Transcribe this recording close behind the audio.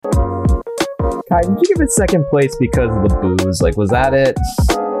Kai, did you give it second place because of the booze? Like, was that it?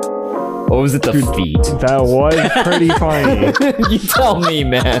 Or was it the feet? That was pretty funny. You tell me,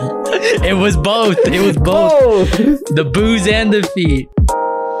 man. It was both. It was both. The booze and the feet.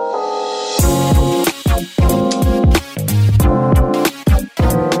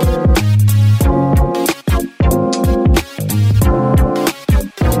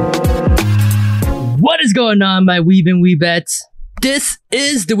 What is going on, my weeb and weebettes? This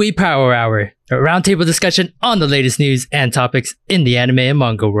is the Weeb Power Hour, a roundtable discussion on the latest news and topics in the anime and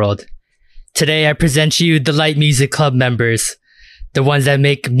manga world. Today, I present you the Light Music Club members, the ones that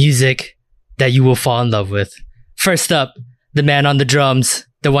make music that you will fall in love with. First up, the man on the drums,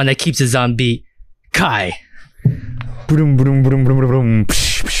 the one that keeps us on beat, Kai.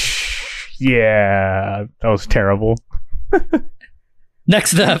 Yeah, that was terrible.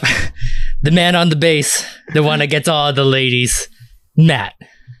 Next up, the man on the bass, the one that gets all the ladies, Matt.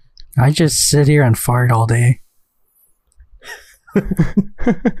 I just sit here and fart all day.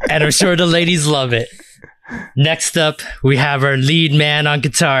 And I'm sure the ladies love it. Next up, we have our lead man on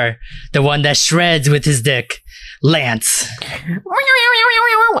guitar, the one that shreds with his dick, Lance.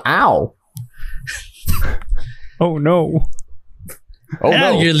 Ow. Oh no. Oh And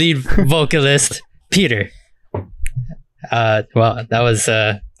no. I'm your lead vocalist, Peter. Well, that was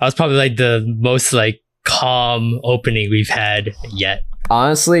probably like the most like calm opening we've had yet.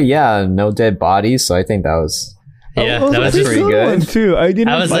 Honestly, yeah, no dead bodies, so I think that was... Yeah, that was just pretty good. One too. I didn't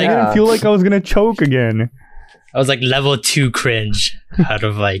Yeah. feel like I was gonna choke again. I was like level 2 cringe out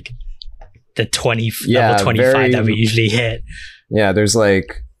of like the 20 Yeah, level 25 very- that we usually hit. Yeah, there's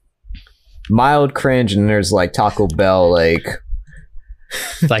like mild cringe and there's like Taco Bell, like...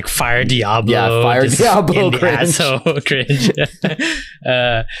 Like Fire Diablo. Yeah, Fire just Diablo in the cringe. asshole cringe.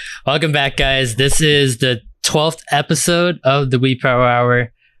 Welcome back, guys. This is the 12th episode of the Weeb Power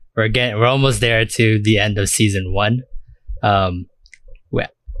Hour. We're almost there to the end of season 1.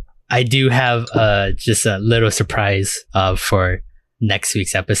 I do have just a little surprise for next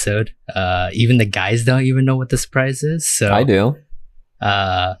week's episode. Even the guys don't even know what the surprise is. So I do.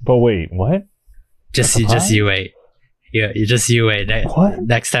 But wait, what? Just you wait. You just you wait. What?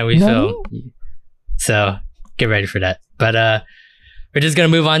 Next time we film. So get ready for that. But we're just gonna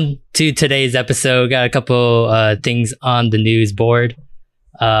move on to today's episode. Got a couple things on the news board.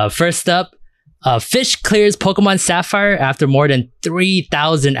 First up, Fish clears Pokemon Sapphire after more than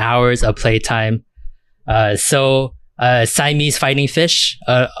 3,000 hours of playtime. Siamese Fighting Fish,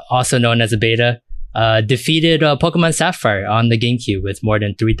 also known as a beta, defeated Pokemon Sapphire on the GameCube with more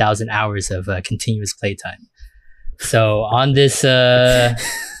than 3,000 hours of continuous playtime. So on this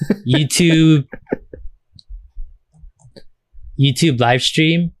YouTube live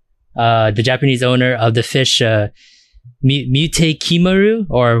stream, the Japanese owner of the fish, Mute Kimaru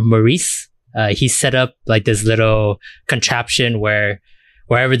or Maurice, he set up like this little contraption where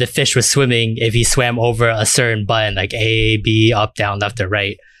wherever the fish was swimming, if he swam over a certain button like A, B, up, down, left, or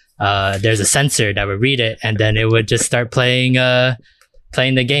right, there's a sensor that would read it, and then it would just start playing the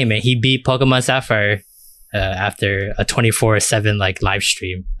game. And he beat Pokemon Sapphire after a 24/7 like live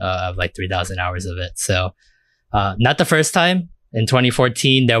stream of like 3,000 hours of it. So not the first time. In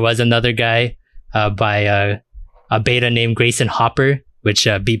 2014, there was another guy by a beta named Grayson Hopper, which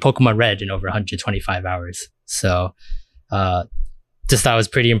beat Pokemon Red in over 125 hours. So just thought it was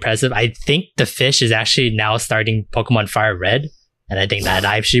pretty impressive. I think the fish is actually now starting Pokemon Fire Red, and I think that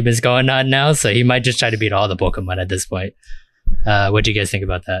live stream is going on now, so he might just try to beat all the Pokemon at this point. What do you guys think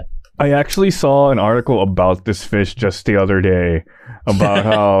about that? I actually saw an article about this fish just the other day about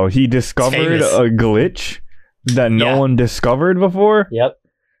how he discovered a glitch that no one discovered before. Yep.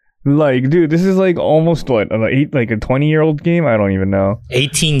 Like, dude, this is like almost what, like a 20-year-old game? I don't even know.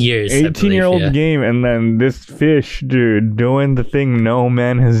 18 years. 18-year-old game, and then this fish, dude, doing the thing no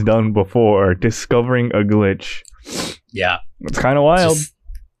man has done before, discovering a glitch. Yeah. It's kind of wild.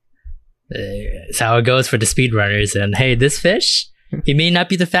 It's how it goes for the speedrunners. And hey, this fish, he may not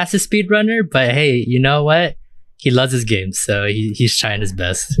be the fastest speedrunner, but hey, you know what? He loves his game, so he's trying his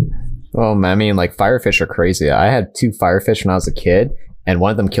best. Well, I mean, like, firefish are crazy. I had 2 firefish when I was a kid, and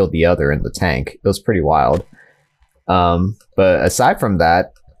one of them killed the other in the tank. It was pretty wild. But aside from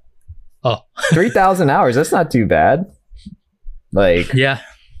that, 3,000 hours, that's not too bad. Like, yeah,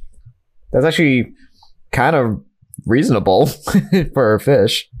 that's actually kind of reasonable for a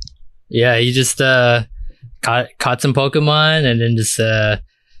fish. Yeah, he just caught some Pokemon, and then just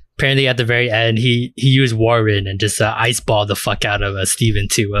apparently at the very end he used Warren and just ice ball the fuck out of Steven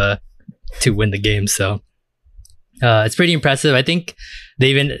to win the game. So it's pretty impressive. I think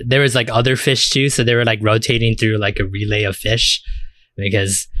there was like other fish too, so they were like rotating through like a relay of fish,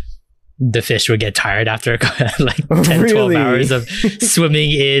 because the fish would get tired after like 10, Really? 12 hours of swimming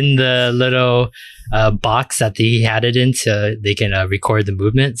in the little box that he had it in so they can record the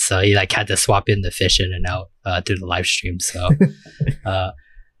movement. So he like had to swap in the fish in and out through the live stream. So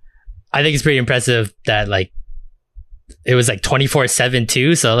I think it's pretty impressive that like it was like 24/7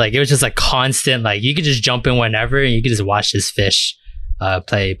 too. So like it was just like constant, like you could just jump in whenever and you could just watch this fish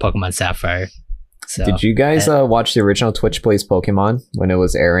play Pokemon Sapphire. So, Did you guys watch the original Twitch Plays Pokemon when it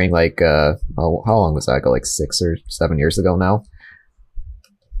was airing? Like, how long was that ago? Like 6 or 7 years ago now.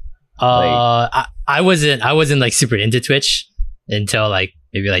 I wasn't like super into Twitch until like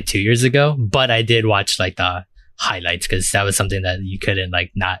maybe like 2 years ago, but I did watch like the highlights because that was something that you couldn't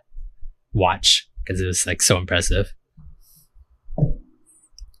like not watch because it was like so impressive.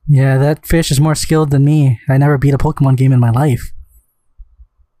 Yeah, that fish is more skilled than me. I never beat a Pokemon game in my life.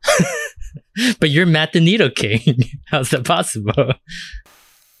 But you're Matt the Nidoking. How's that possible?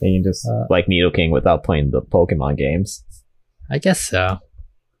 And you just like Nidoking without playing the Pokemon games. I guess so.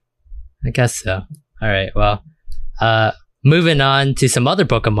 All right. Well, moving on to some other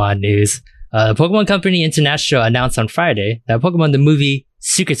Pokemon news. The Pokemon Company International announced on Friday that Pokemon the movie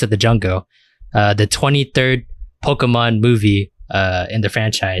Secrets of the Jungle, the 23rd Pokemon movie in the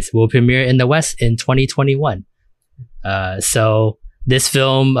franchise, will premiere in the West in 2021. So this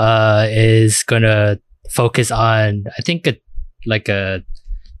film is gonna focus on, I think, a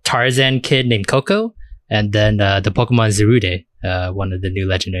Tarzan kid named Coco, and then the Pokemon Zerude, one of the new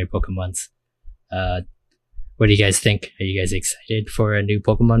legendary Pokemons. What do you guys think? Are you guys excited for a new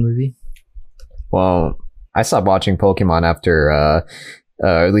Pokemon movie? Well, I stopped watching Pokemon after,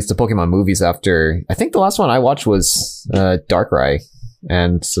 at least the Pokemon movies after, I think the last one I watched was Darkrai.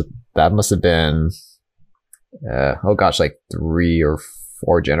 And so that must have been, like 3 or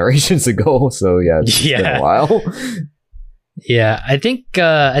 4 generations ago. So yeah, it's been a while. Yeah, I think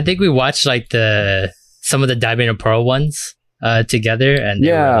we watched like some of the Diamond and Pearl ones together, and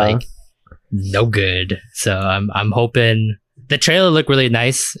they were like no good. So I'm hoping the trailer looked really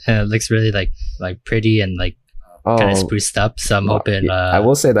nice and it looks really like pretty and like kind of spruced up. So I'm hoping. I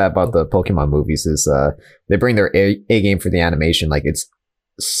will say that about the Pokemon movies is they bring their A game for the animation. Like it's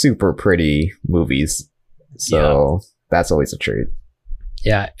super pretty movies. So that's always a treat.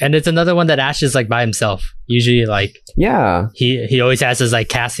 Yeah, and it's another one that Ash is like by himself. Usually, like he always has his like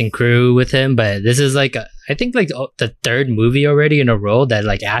cast and crew with him, but this is like I think like the 3rd movie already in a row that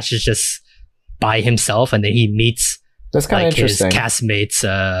like Ash is just by himself, and then he meets that's kind of like his interesting castmates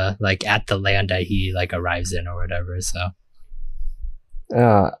like at the land that he like arrives in or whatever. So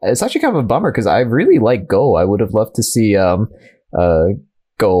it's actually kind of a bummer because I really like Go. I would have loved to see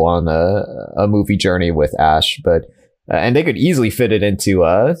Go on a movie journey with Ash, but. And they could easily fit it into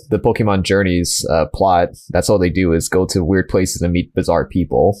the Pokemon Journeys plot. That's all they do is go to weird places and meet bizarre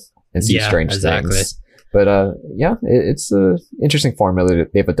people and see strange things. But it's an interesting formula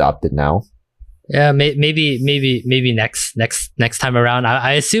that they've adopted now. Yeah, maybe next time around.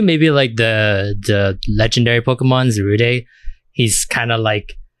 I assume maybe like the legendary Pokemon Zerude, he's kind of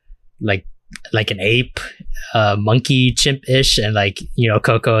like an ape, monkey, chimp-ish, and like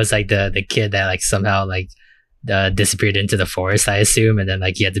Coco is like the kid that like somehow like. Disappeared into the forest, I assume, and then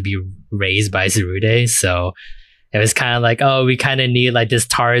like he had to be raised by Zerude. So it was kind of like, oh, we kind of need like this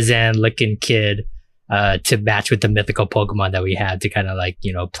Tarzan looking kid to match with the mythical Pokemon that we have to kind of like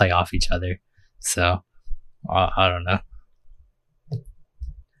play off each other. So I don't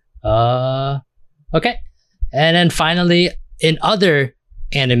know. Okay, and then finally, in other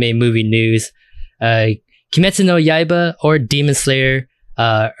anime movie news, Kimetsu no Yaiba or Demon Slayer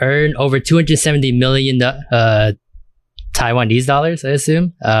earned over 270 million Taiwanese dollars, I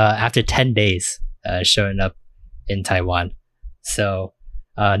assume, after 10 days showing up in Taiwan. So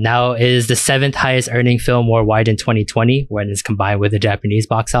now it is the 7th highest earning film worldwide in 2020 when it's combined with the Japanese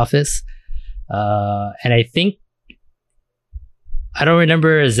box office. And I think, I don't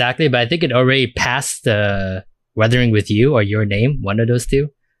remember exactly, but I think it already passed Weathering with You or Your Name, one of those two,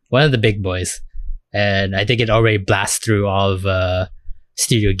 one of the big boys. And I think it already blasts through all of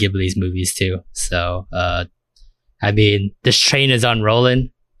Studio Ghibli's movies too. So I mean, this train is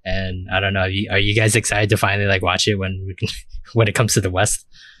unrolling, and I don't know, are you guys excited to finally like watch it when it comes to the West?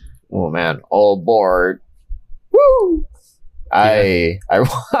 Oh man, all aboard. Woo! I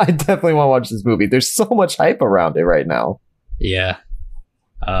definitely want to watch this movie. There's so much hype around it right now. Yeah.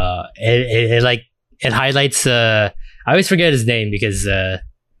 It highlights I always forget his name because I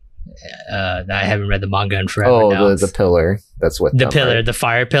haven't read the manga in forever now. The pillar. That's what the pillar, right? The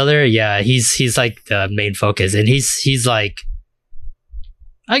fire pillar. Yeah, he's like the main focus, and he's like,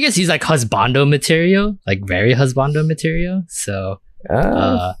 I guess he's like husbando material, like very husbando material. So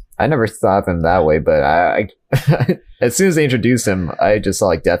I I never thought of him that way, but I as soon as they introduced him, I just saw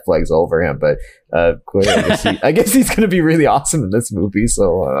like death flags over him. But clearly, I guess he's going to be really awesome in this movie.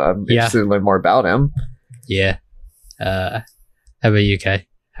 So I'm interested to learn more about him. Yeah. How about you, Kai?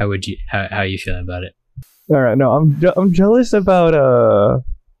 How are you feeling about it? All right, no, I'm jealous about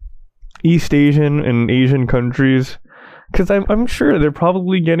East Asian and Asian countries, because I'm sure they're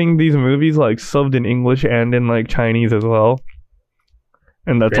probably getting these movies like subbed in English and in like Chinese as well.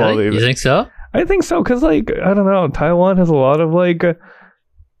 And that's all they. You think so? I think so, because like I don't know, Taiwan has a lot of like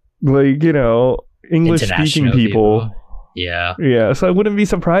you know, English speaking people. Yeah. So I wouldn't be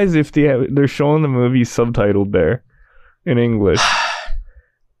surprised if they're showing the movie subtitled there in English.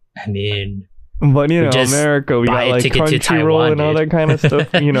 I mean, but you know, America, we got like Crunchyroll and all that kind of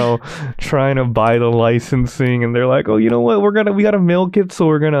stuff. You know, trying to buy the licensing, and they're like, oh, you know what? We gotta milk it, so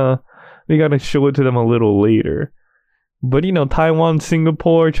we gotta show it to them a little later. But you know, Taiwan,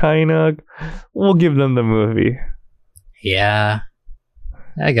 Singapore, China, we'll give them the movie. Yeah,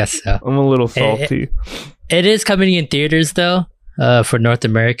 I guess so. I'm a little salty. It is coming in theaters though, for North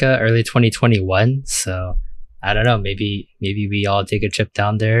America, early 2021. So I don't know. Maybe we all take a trip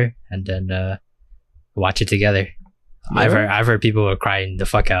down there and then watch it together. Yeah. I've heard people were crying the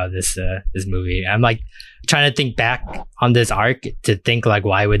fuck out of this movie. I'm like trying to think back on this arc to think like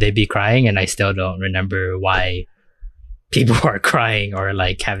why would they be crying, and I still don't remember why people are crying or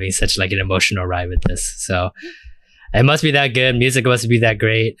like having such like an emotional ride with this. So it must be that good. Music must be that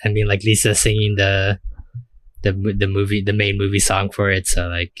great. I mean, like Lisa singing the main movie song for it. So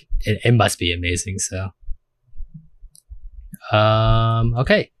like it must be amazing. So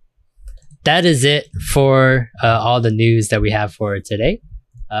okay, that is it for all the news that we have for today.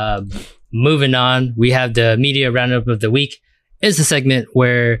 Moving on, we have the media roundup of the week. Is a segment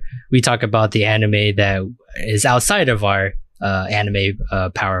where we talk about the anime that is outside of our anime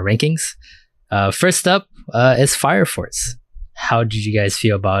power rankings. First up is Fire Force. How did you guys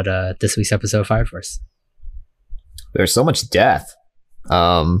feel about this week's episode of Fire Force? There's so much death.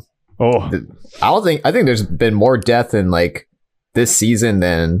 I think there's been more death in like this season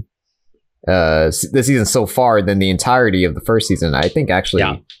than this season so far than the entirety of the first season. I think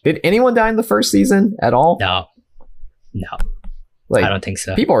actually, did anyone die in the first season at all? No. Like, I don't think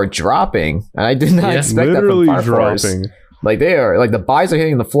so. People are dropping, and I did not expect that from Fire Force. Like they are, like the buys are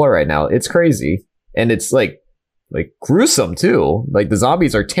hitting the floor right now. It's crazy, and it's like gruesome too. Like the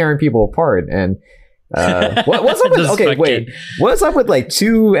zombies are tearing people apart. And what's up with? Okay, wait. What's up with like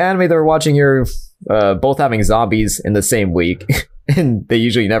two anime that we're watching here, both having zombies in the same week, and they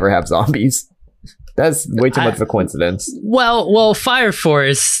usually never have zombies. That's way too much of a coincidence. Well, Fire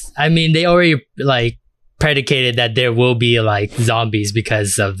Force. I mean, they already like predicated that there will be like zombies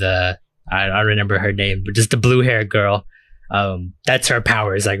because of I don't remember her name, but just the blue haired girl. That's her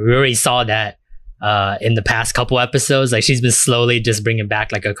powers. Like we already saw that in the past couple episodes. Like she's been slowly just bringing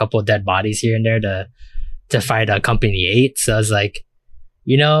back like a couple of dead bodies here and there to fight Company 8. So I was like,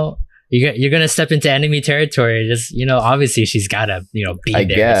 you know, you're gonna step into enemy territory. Just, you know, obviously she's gotta, you know, be I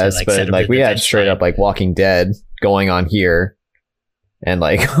there. guess, to, like, but like we had straight up like Walking Dead going on here. And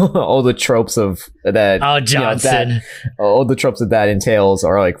like all the tropes of that, Johnson. You know, all the tropes that entails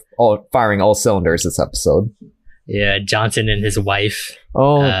are like all firing all cylinders this episode. Yeah, Johnson and his wife.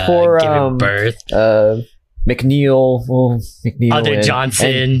 Poor giving birth. McNeil. Other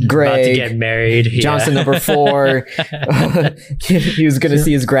Johnson and Greg, about to get married. Johnson number 4. He was going to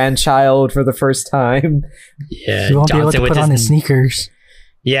see his grandchild for the first time. Yeah, he won't Johnson be able to put on his sneakers.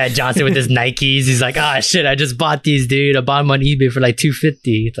 Yeah, Johnson with his Nikes. He's like, shit, I just bought these, dude. I bought them on eBay for like $250.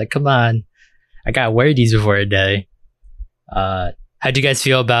 It's like, come on, I gotta wear these before a day. How'd you guys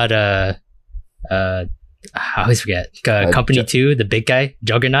feel about I always forget Company 2, the big guy,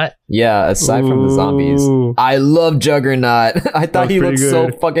 Juggernaut? Yeah, aside from the zombies, I love Juggernaut. I thought he looked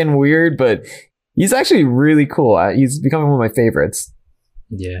so fucking weird, but he's actually really cool. He's becoming one of my favorites.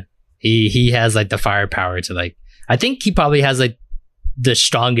 Yeah, he has like the firepower to like. I think he probably has like the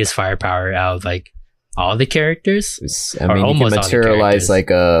strongest firepower out of like all the characters. I mean, he can materialize like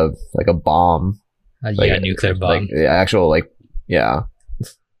a bomb, like a nuclear bomb, like actual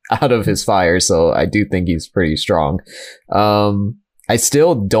out of his fire. So I do think he's pretty strong. I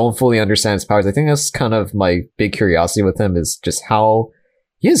still don't fully understand his powers. I think that's kind of my big curiosity with him, is just how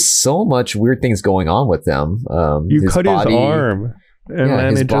he has so much weird things going on with him. You cut his arm and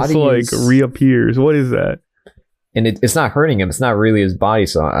then it just like reappears. What is that? And it's not hurting him. It's not really his body.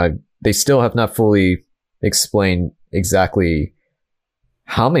 So they still have not fully explained exactly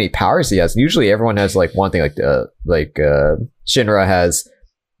how many powers he has. Usually everyone has like one thing, like Shinra has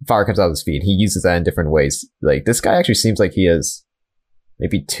fire comes out of his feet. He uses that in different ways. Like this guy actually seems like he has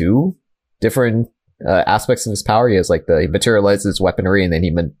maybe 2 different aspects of his power. He has like he materializes weaponry, and then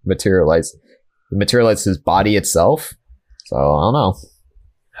he materializes his body itself. So I don't know.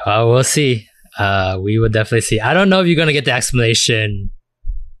 We'll see. We will definitely see. I don't know if you're gonna get the explanation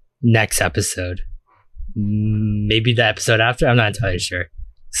next episode. Maybe the episode after. I'm not entirely sure.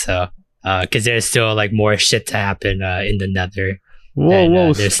 So, because there's still like more shit to happen in the Nether.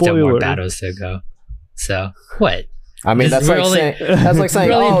 Whoa! There's spoiler. still more battles to go. So what? I mean, that's like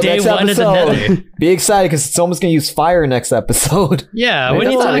saying, oh, next episode, be excited because it's almost gonna use fire next episode. Yeah, what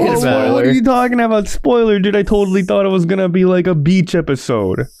are you talking about? What are you talking about? Spoiler, dude! I totally thought it was gonna be like a beach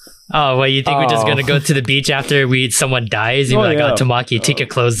episode. Oh, well, you think we're just gonna go to the beach after someone dies? You're like, Tamaki, take your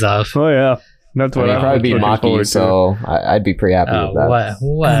clothes off. Oh yeah, that's what I'd probably be Maki, so I'd be pretty happy with that.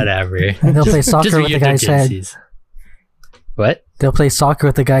 Whatever. And they'll play soccer with the guy's head. What? They'll play soccer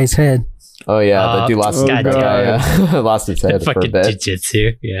with the guy's head. Oh yeah, the dude lost lost his head for a bit.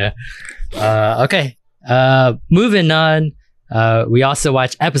 Jiu-jitsu, yeah. Okay. Moving on. We also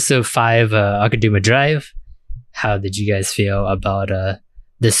watched episode 5, Akaduma Drive. How did you guys feel about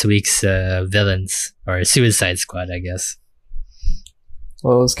this week's villains, or Suicide Squad, I guess?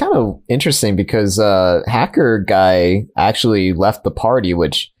 Well, it was kind of interesting because hacker guy actually left the party,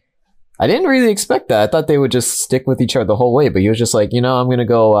 which I didn't really expect that. I thought they would just stick with each other the whole way, but he was just like, I'm going to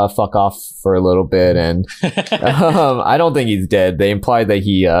go fuck off for a little bit. And I don't think he's dead. They implied that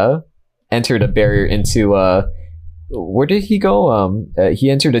he entered a barrier into... where did he go? He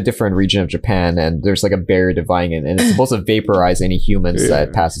entered a different region of Japan, and there's like a barrier dividing it, and it's supposed to vaporize any humans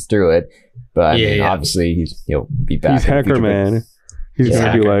that passes through it. But I mean, obviously, he'll be back. He's hacker man. He's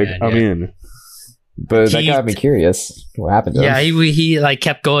gonna be like, I'm in. But that got me curious. What happened to him? He like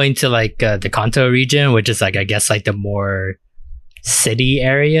kept going to like the Kanto region, which is like, I guess, like the more city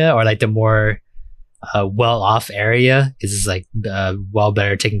area, or like the more well-off area, because it's like well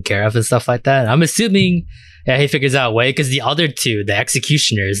better taken care of and stuff like that. I'm assuming he figures out a way, because the other two, the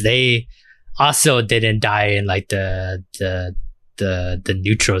executioners, they also didn't die in like the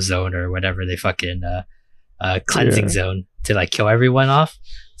neutral zone or whatever they fucking cleansing zone to like kill everyone off.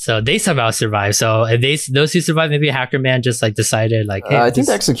 So they somehow survived. So if those two survived, maybe Hacker Man just like decided like, hey, I think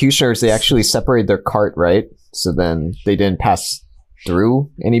the executioners, they actually separated their cart, right? So then they didn't pass through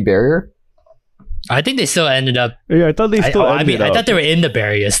any barrier. I think they still ended up. Yeah, I thought they still. I thought they were in the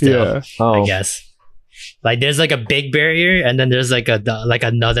barrier still. Yeah. I guess. Like there's like a big barrier, and then there's like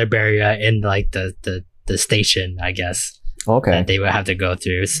another barrier in like the station, I guess. Okay. That they would have to go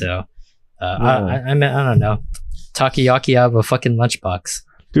through. So I don't know. Takoyaki out of a fucking lunchbox.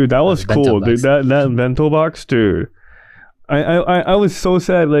 Dude, that was cool. Dude, that bento box, dude. I was so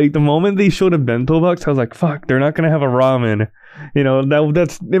sad. Like the moment they showed a bento box, I was like, "Fuck, they're not gonna have a ramen."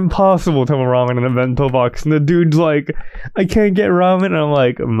 That's impossible to have a ramen in a bento box. And the dude's like, "I can't get ramen." And I'm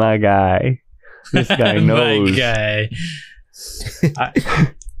like, "My guy, this guy knows." My guy.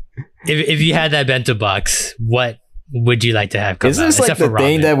 If you had that bento box, what would you like to have? Is this like the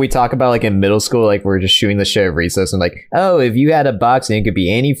thing that we talk about like in middle school? Like we're just shooting the shit at recess and like, oh, if you had a box and it could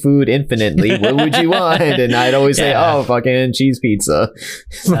be any food infinitely, what would you want? And I'd always say, oh, fucking cheese pizza.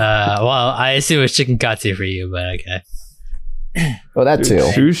 Well, I assume it's chicken katsu for you, but okay. Well, that too.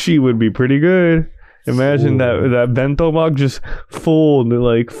 Sushi would be pretty good. Imagine that bento box just full,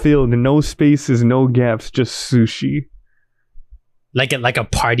 like filled, no spaces, no gaps, just sushi. Like a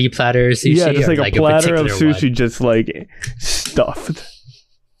party platter sushi? Yeah, just like a platter of sushi, one? Just like stuffed.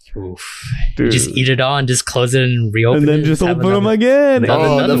 Oof. Dude. You just eat it all and just close it and reopen it. And then just open them again.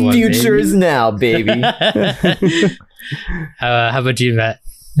 Oh, the future is now, baby. How about you, Matt?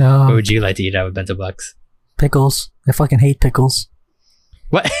 What would you like to eat out of bento box? Pickles. I fucking hate pickles.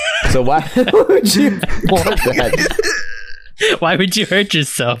 What? So why would you want that? Why would you hurt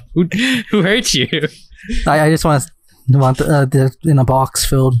yourself? Who hurt you? I just want the in a box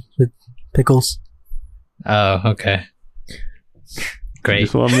filled with pickles. Oh, okay. Great. You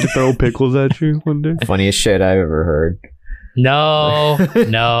just want me to throw pickles at you one day? Funniest shit I've ever heard. No,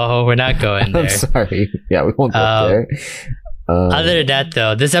 we're not going there. I'm sorry. Yeah, we won't go there. Other than that,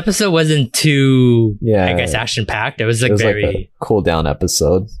 though, this episode wasn't too, I guess, action packed. It was like very like a cool down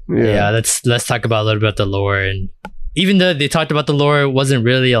episode. Yeah, let's talk about a little bit about the lore. And even though they talked about the lore, it wasn't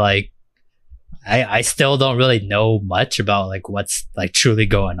really like, I still don't really know much about like what's like truly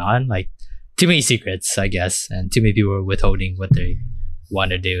going on. Like too many secrets, I guess, and too many people are withholding what they want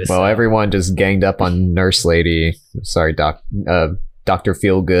to do. Well, everyone just ganged up on Nurse Lady. Sorry, Dr.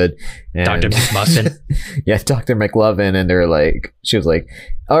 Feelgood and Dr. McMuffin. Yeah, Dr. McLovin, and she was like,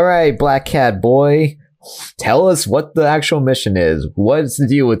 all right, Black Cat boy, tell us what the actual mission is. What's the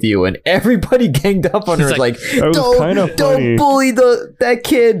deal with you? And everybody ganged up on her, like, don't bully that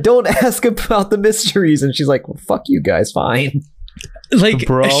kid. Don't ask about the mysteries. And she's like, well, fuck you guys, fine. Like,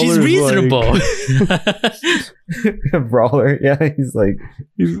 she's reasonable. Brawler, yeah, he's like,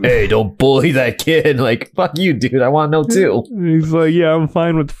 hey, don't bully that kid. Like, fuck you, dude. I want to know too. He's like, yeah, I'm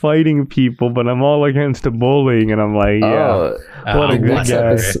fine with fighting people, but I'm all against the bullying. And I'm like, yeah, what a good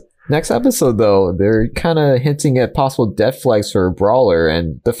guy. Next episode, though, they're kind of hinting at possible death flags for Brawler,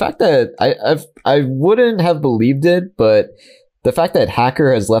 and the fact that I wouldn't have believed it, but the fact that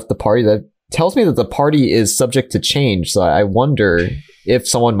Hacker has left the party, that tells me that the party is subject to change. So I wonder if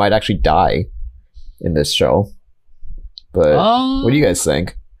someone might actually die in this show. But what do you guys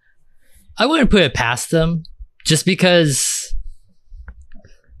think? I wouldn't put it past them, just because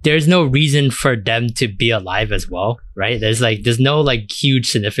there's no reason for them to be alive as well, right? There's no like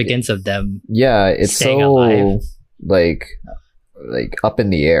huge significance of them. Yeah, it's so alive. like up in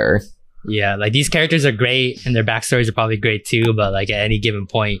the air. Yeah, like these characters are great and their backstories are probably great too, but like at any given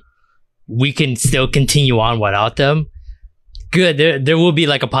point, we can still continue on without them. Good. There will be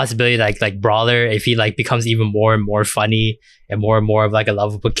like a possibility like Brawler, if he like becomes even more and more funny and more of like a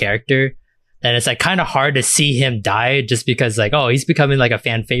lovable character, then it's like kind of hard to see him die just because like, oh, he's becoming like a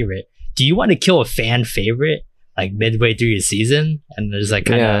fan favorite. Do you want to kill a fan favorite like midway through your season and there's like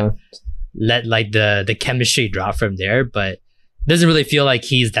kind of let like the chemistry drop from there? But it doesn't really feel like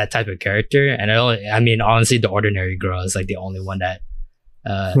he's that type of character. And I mean honestly, the Ordinary Girl is like the only one that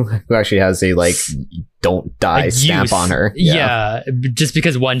who actually has a like don't die stamp on her. Yeah, just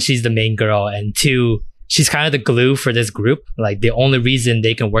because one, she's the main girl, and two, she's kind of the glue for this group. Like the only reason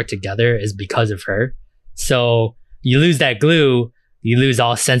they can work together is because of her. So you lose that glue, you lose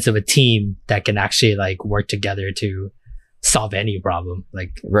all sense of a team that can actually like work together to solve any problem.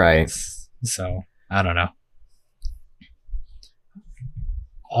 Like, right. So I don't know.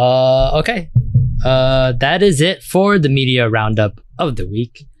 Okay. That is it for the media roundup of the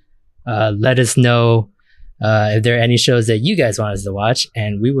week. Let us know if there are any shows that you guys want us to watch,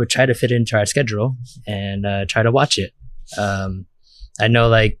 and we will try to fit it into our schedule and try to watch it. I know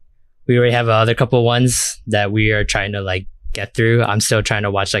like we already have other couple ones that we are trying to like get through. I'm still trying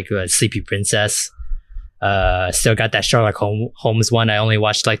to watch like Sleepy Princess. Still got that Sherlock Holmes one. I only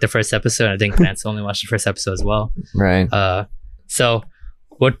watched like the first episode. I think Lance only watched the first episode as well. Right. So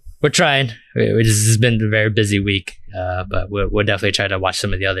we're trying. This has been a very busy week, but we'll definitely try to watch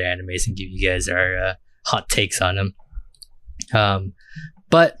some of the other animes and give you guys our hot takes on them.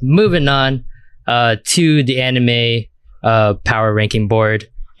 But moving on to the anime power ranking board.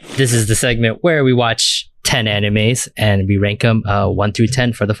 This is the segment where we watch 10 animes and we rank them 1 through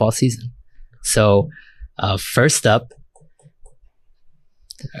 10 for the fall season. So first up,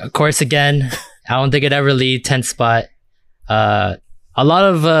 of course, again, I don't think I'd ever leave 10th spot. A lot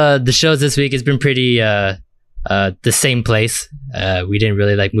of the shows this week has been pretty the same place. We didn't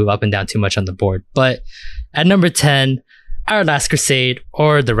really like move up and down too much on the board. But at number 10, Our Last Crusade,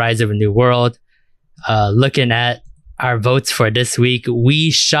 or The Rise of a New World. Looking at our votes for this week, we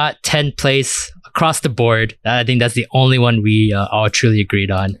shot 10th place across the board. I think that's the only one we all truly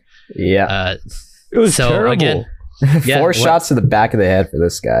agreed on. Yeah. It was so terrible. Again, Four shots to the back of the head for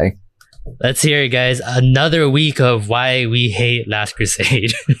this guy. Let's hear it, guys. Another week of why we hate Last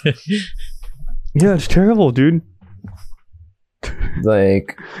Crusade. Yeah, it's terrible, dude.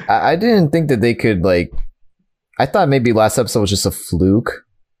 Like, I didn't think that they could, like... I thought maybe last episode was just a fluke.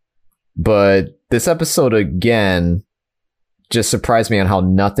 But this episode, again, just surprised me on how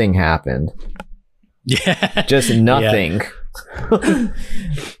nothing happened. Yeah. Just nothing. Yeah.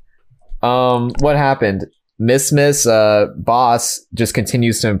 What happened? Miss Boss just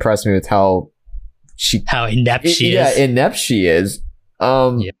continues to impress me with how inept she is. Yeah, inept she is.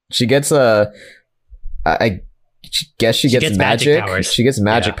 She gets I guess she gets magic powers. She gets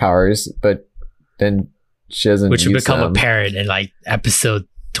magic powers, but then she doesn't. Which will become them. apparent in like episode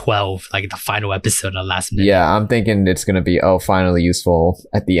 12, like the final episode of last minute. Yeah, I'm thinking it's gonna be finally useful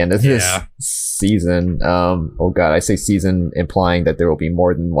at the end of this season. Oh god, I say season implying that there will be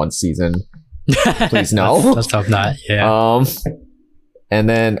more than one season. Please no. Let's hope not. Yeah. And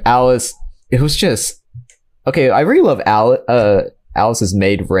then Alice, it was just okay. I really love Alice's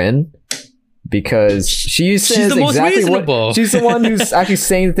maid Rin, because she's the most exactly reasonable. She's the one who's actually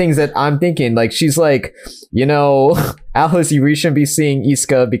saying things that I'm thinking. Like, she's like, Alice, you really shouldn't be seeing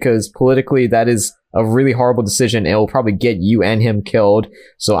Iska because politically that is a really horrible decision. It will probably get you and him killed.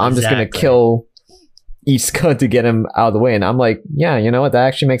 So I'm just gonna kill Iska to get him out of the way. And I'm like, yeah, you know what? That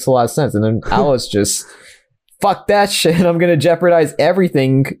actually makes a lot of sense. And then Alice just, fuck that shit. I'm gonna jeopardize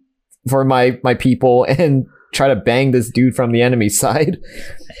everything for my people and try to bang this dude from the enemy side.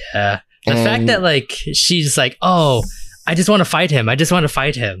 Yeah. The fact that like she's like, oh, I just want to fight him. Like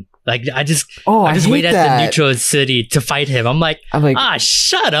I just wait at the neutral city to fight him. I'm like,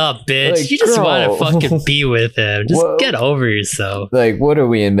 shut up, bitch. Like, you just want to fucking be with him. Just get over yourself. Like, what are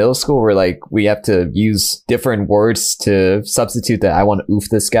we in middle school where like we have to use different words to substitute that I want to oof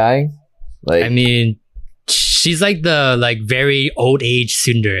this guy? Like, I mean, she's like the like very old age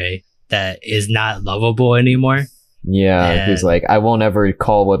tsundere that is not lovable anymore. Yeah, he's like, I won't ever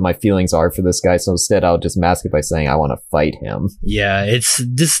call what my feelings are for this guy, so instead I'll just mask it by saying I want to fight him. Yeah, it's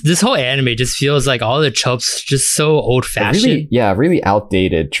this whole anime just feels like all the tropes just so old-fashioned. Really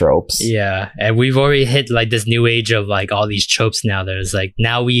outdated tropes. Yeah, and we've already hit like this new age of like all these tropes now. There's like,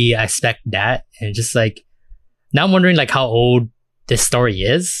 now we expect that, and just like, now I'm wondering like how old this story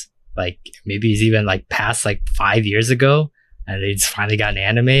is. Like maybe it's even like past like 5 years ago. And they just finally got an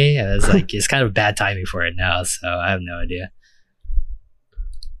anime, and it's like it's kind of bad timing for it now. So I have no idea.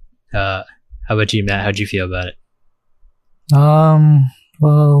 How about you, Matt? How'd you feel about it?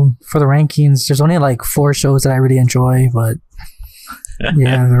 Well, for the rankings, there's only like 4 shows that I really enjoy, but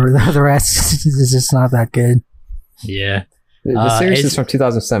yeah, the rest is just not that good. Yeah, the series is from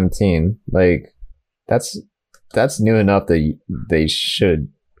 2017. Like that's new enough that they should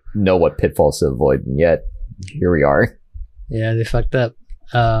know what pitfalls to avoid, and yet here we are. Yeah, they fucked up.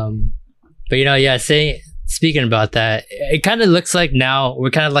 But speaking about that, it kind of looks like now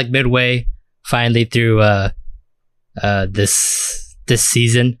we're kind of like midway finally through this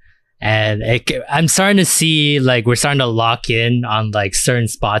season, and I'm starting to see like we're starting to lock in on like certain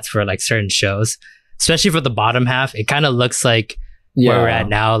spots for like certain shows, especially for the bottom half. It kind of looks like where we're at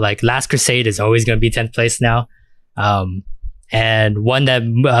now. Like Last Crusade is always going to be 10th place now, and one that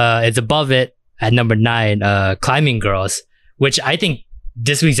is above it at number 9, Climbing Girls, which I think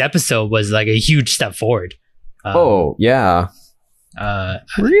this week's episode was like a huge step forward. Really?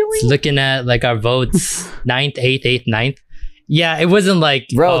 Looking at like our votes, 9th, 8th, 8th, 9th. Yeah, it wasn't like,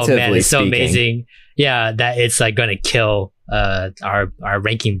 relatively oh man, it's so speaking. amazing. Yeah, that it's like going to kill our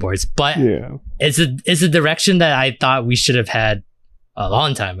ranking boards. But it's a direction that I thought we should have had a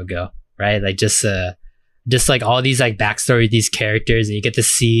long time ago, right? Like just like all these like backstory, these characters, and you get to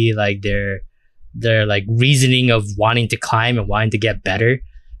see like their like reasoning of wanting to climb and wanting to get better,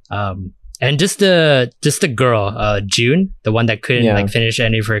 and just the girl June, the one that couldn't like finish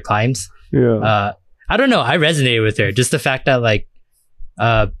any of her climbs. I don't know, I resonated with her. Just the fact that like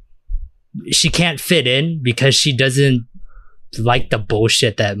she can't fit in because she doesn't like the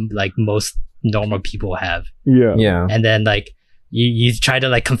bullshit that like most normal people have. And then like you try to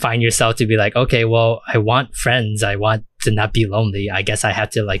like confine yourself to be like, okay, well, I want friends, I want to not be lonely, I guess I have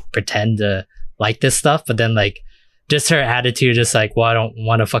to like pretend to like this stuff. But then like just her attitude, just like, well, I don't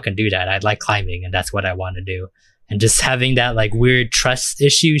want to fucking do that, I like climbing and that's what I want to do. And just having that like weird trust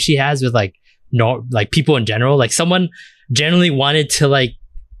issue she has with like like people in general. Like someone generally wanted to like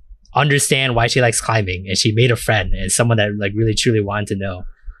understand why she likes climbing, and she made a friend and someone that like really truly wanted to know,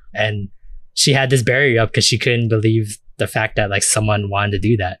 and she had this barrier up because she couldn't believe the fact that like someone wanted to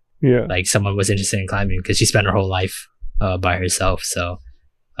do that. Like someone was interested in climbing because she spent her whole life by herself. So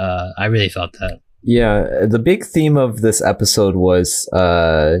I really felt that. The big theme of this episode was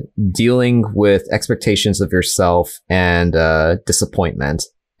dealing with expectations of yourself and disappointment,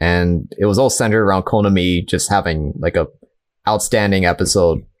 and it was all centered around Konami just having like a outstanding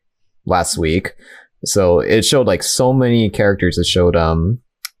episode last week. So it showed like so many characters. It showed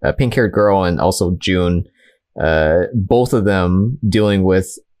a pink-haired girl and also June, both of them dealing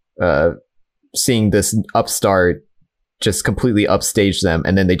with seeing this upstart just completely upstage them,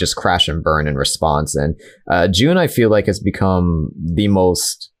 and then they just crash and burn in response. And June, I feel like, has become the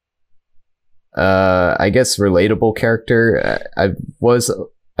most I guess relatable character.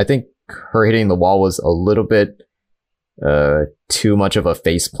 I think her hitting the wall was a little bit too much of a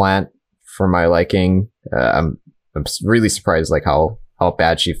faceplant for my liking. I'm really surprised like how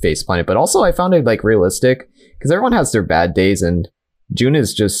bad she faceplanted, but also I found it like realistic because everyone has their bad days, and June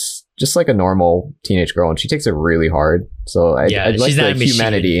is just like a normal teenage girl, and she takes it really hard. So I like the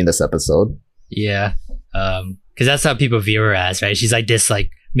humanity in this episode. Yeah, because that's how people view her as, right? She's like this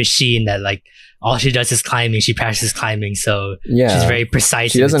like machine that like all she does is climbing. She practices climbing, so she's very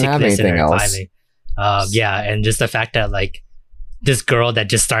precise. She doesn't have anything else. Climbing. And just the fact that like this girl that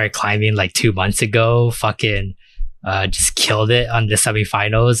just started climbing like 2 months ago, fucking just killed it on the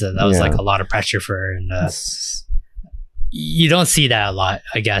semifinals, and that was like a lot of pressure for her. And you don't see that a lot,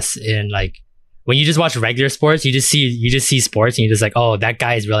 I guess, in like when you just watch regular sports. You just see sports, and you're just like, oh, that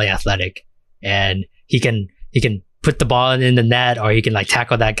guy is really athletic, and he can put the ball in the net, or you can like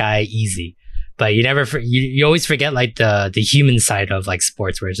tackle that guy easy. But you never, you always forget like the human side of like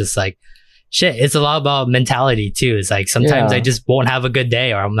sports, where it's just like, shit, it's a lot about mentality too. It's like sometimes I just won't have a good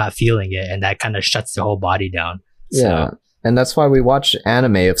day, or I'm not feeling it, and that kind of shuts the whole body down. Yeah. So, and that's why we watch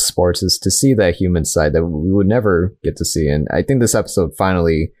anime of sports, is to see that human side that we would never get to see. And I think this episode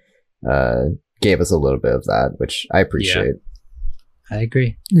finally gave us a little bit of that, which I appreciate. Yeah. I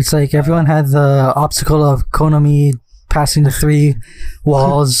agree. It's like everyone had the obstacle of Konami passing the 3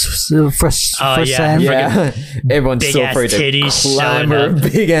 walls first send. Yeah. Everyone's so afraid to climb her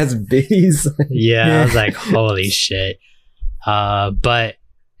big ass bitties. I was like, holy shit. But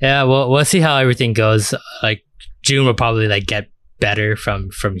yeah, we'll see how everything goes. Like June will probably like get better from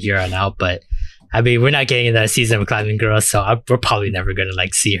here on out, but I mean, we're not getting into that season of Climbing Girls, so we're probably never gonna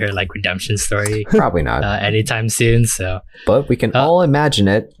like see her like redemption story. Probably not anytime soon. So, but we can all imagine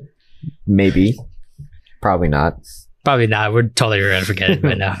it. Maybe. Probably not. Probably not. We're totally gonna forget it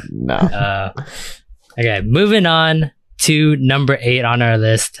by now. No. Okay, moving on to number 8 on our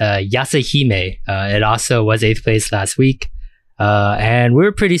list, Yasahime. It also was 8th place last week, and we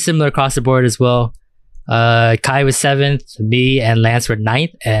were pretty similar across the board as well. Kai was 7th, me and Lance were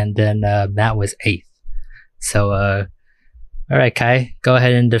 9th, and then Matt was 8th. So, all right, Kai, go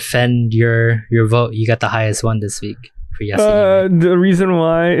ahead and defend your vote. You got the highest one this week. The reason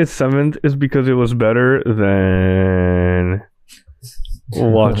why it's 7th is because it was better than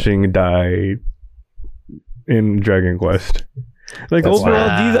watching Die in Dragon Quest. Like that's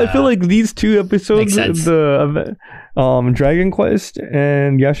overall, I feel like these 2 episodes, the Dragon Quest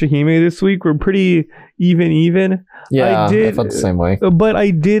and Yashahime this week, were pretty even. Yeah, I felt the same way. But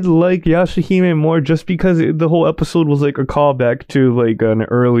I did like Yashahime more just because the whole episode was like a callback to like an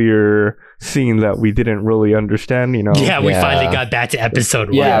earlier scene that we didn't really understand, you know? Yeah, we finally got back to episode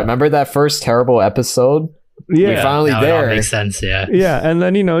 1. Yeah, remember that first terrible episode? Yeah, we finally now there. It all makes sense. Yeah, yeah, and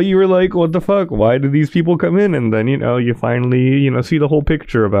then you were like, "What the fuck? Why did these people come in?" And then you finally see the whole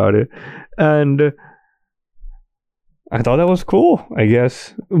picture about it, and I thought that was cool, I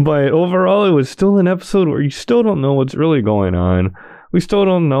guess. But overall, it was still an episode where you still don't know what's really going on. We still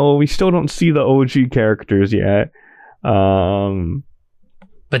don't know. We still don't see the OG characters yet.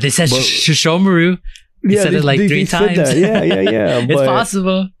 But they said Shishomaru. They said it like 3 times. Yeah. It's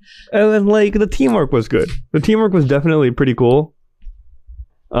possible. And then like the teamwork was good. The teamwork was definitely pretty cool.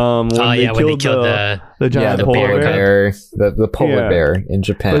 When they killed the giant polar bear. The polar bear in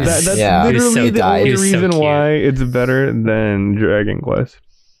Japan. But that's literally the only reason why it's better than Dragon Quest.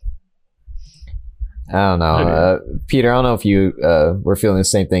 I don't know. Peter, I don't know if you were feeling the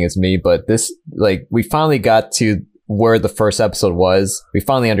same thing as me, but this, like, we finally got to where the first episode was. We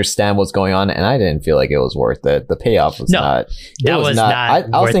finally understand what's going on, and I didn't feel like it was worth it. The payoff was not. That was not.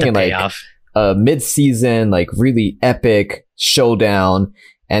 I was thinking like a mid-season, like really epic showdown,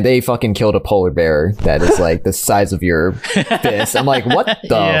 and they fucking killed a polar bear that is like the size of your fist. I'm like, what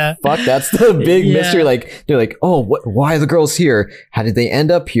the fuck? That's the big mystery. Like, they're like, oh, why are the girls here? How did they end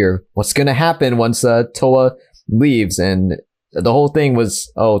up here? What's gonna happen once Toa leaves? And the whole thing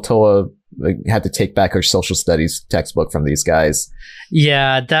was, Toa had to take back her social studies textbook from these guys.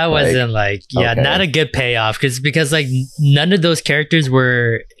 Yeah, that wasn't not a good payoff because like none of those characters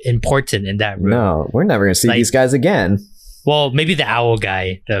were important in that room. No, we're never gonna see these guys again. Well, maybe the owl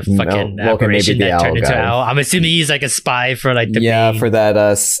guy, the fucking apparition that turned into an owl. I'm assuming he's like a spy for like the main for that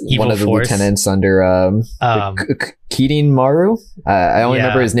one of the force. lieutenants under Keating Maru. I only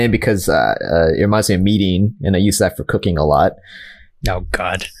remember his name because it reminds me of meeting, and I use that for cooking a lot. Oh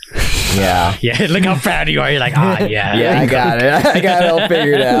God. Yeah. Yeah. Look how proud you are. You're like, yeah, I got it. I got it all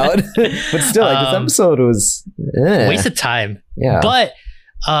figured out. But still, like, this episode was waste of time. Yeah. But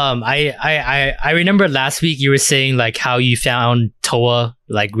I remember last week you were saying like how you found Toa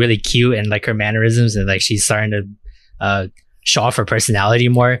like really cute and like her mannerisms, and like she's starting to show off her personality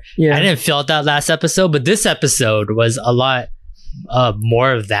more. Yeah. I didn't feel that last episode, but this episode was a lot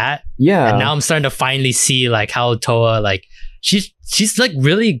more of that. Yeah. And now I'm starting to finally see like how Toa like she's like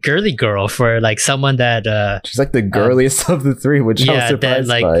really girly girl for like someone that she's like the girliest of the 3, which I was surprised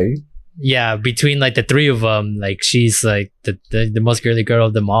by. Yeah, between like the 3 of them, like she's like the most girly girl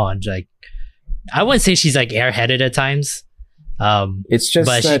of them all. And like, I wouldn't say she's like airheaded at times. It's just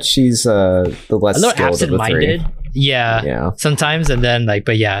that she's the less a little skilled absent-minded. of the 3. Yeah, sometimes. And then like,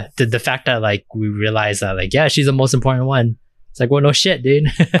 but yeah, the fact that like we realize that like she's the most important one. It's like, well, no shit, dude.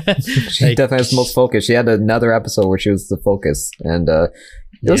 She definitely has the most focus. She had another episode where she was the focus, and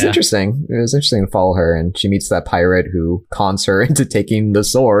it was interesting. It was interesting to follow her, and she meets that pirate who cons her into taking the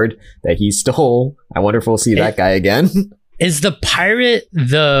sword that he stole. I wonder if we'll see that guy again. Is the pirate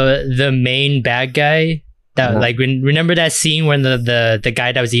the main bad guy That like remember that scene when the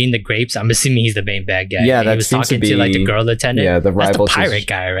guy that was eating the grapes? I'm assuming he's the main bad guy. Yeah, that he was seems talking to be, like the girl lieutenant. Yeah, the rival. That's the pirate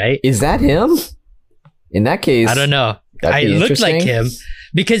guy, right? Is that him? In that case, I don't know. I looked like him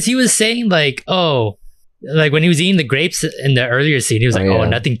because he was saying like, oh, like when he was eating the grapes in the earlier scene, he was like, oh,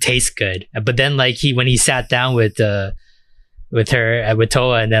 nothing tastes good. But then like when he sat down with her with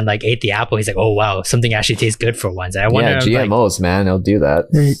Toa and then like ate the apple, he's like, oh wow, something actually tastes good for once. I wonder, GMOs, like, man, they'll do that.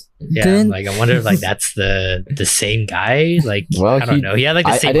 Yeah, like I wonder if like that's the same guy. Like, well, I don't know. He had like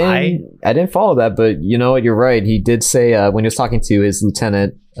the same eye. I didn't follow that, but you know what? You're right. He did say when he was talking to his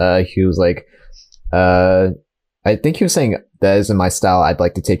lieutenant, he was like, I think he was saying that isn't my style. I'd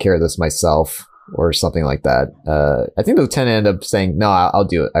like to take care of this myself, or something like that. I think the lieutenant ended up saying, "No, I'll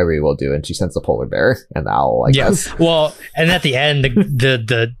do it. I really will do it." And she sends the polar bear and the owl. I guess. Well, and at the end,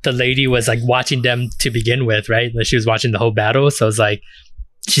 the lady was like watching them to begin with, right? She was watching the whole battle, so it's like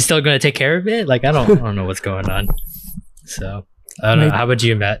she's still going to take care of it. Like I don't know what's going on. So I don't know. How about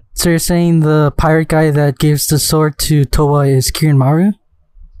you, Matt? So you're saying the pirate guy that gives the sword to Toa is Kirin-Maru?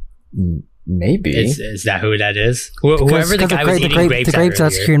 Maybe. Is that who that is? Whoever the guy was eating grapes. The grapes,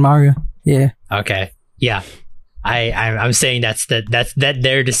 that's Kirin-Maru. Yeah. Okay. Yeah. I'm saying that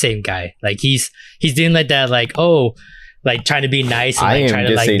they're the same guy. Like he's doing like that, like, oh, like trying to be nice and like trying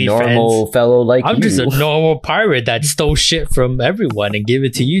to like be normal friends. Fellow like I'm you. just a normal pirate that stole shit from everyone and give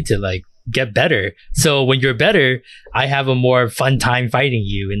it to you to like get better. So when you're better, I have a more fun time fighting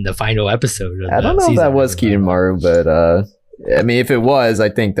you in the final episode. I don't know if that was Kirin-Maru, but I mean, if it was, I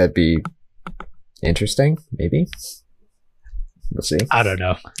think that'd be interesting. Maybe we'll see. I don't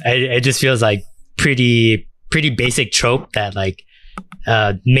know. It just feels like pretty basic trope that like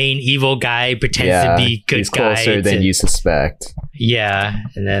main evil guy pretends to be good he's guy. Closer than you suspect. Yeah,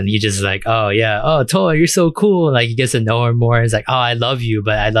 and then you just like, oh yeah, oh Toa, you're so cool. Like he gets to know her more. It's like, oh, I love you,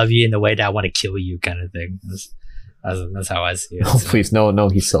 but I love you in the way that I want to kill you, kind of thing. That's how I see it. Oh, please, no,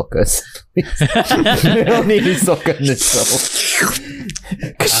 he's so good. We don't need his so goodness.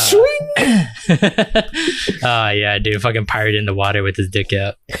 Yeah, dude, fucking pirate in the water with his dick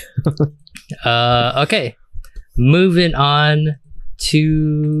out. Okay, moving on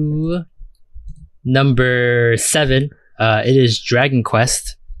to number 7. It is Dragon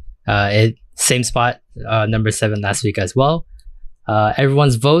Quest. Same spot, number 7 last week as well.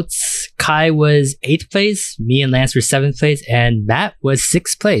 Everyone's votes. Kai was 8th place, me and Lance were 7th place, and Matt was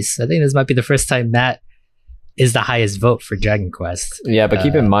 6th place. I think this might be the first time Matt is the highest vote for Dragon Quest. Yeah, but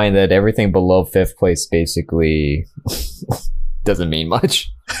keep in mind that everything below 5th place basically doesn't mean much.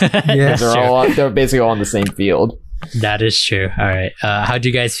 Yeah, they're basically all on the same field. That is true. All right. How do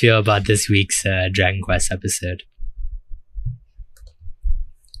you guys feel about this week's Dragon Quest episode?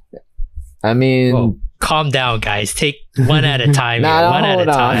 I mean... Whoa. Calm down, guys. Take one at a time. One at a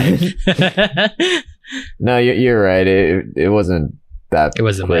time. No, you're right. It wasn't that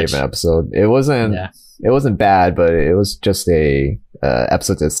great of an episode. It wasn't bad, but it was just a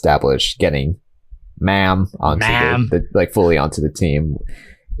episode to establish getting Ma'am onto the like fully onto the team.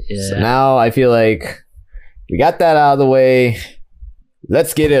 Yeah. So now I feel like we got that out of the way.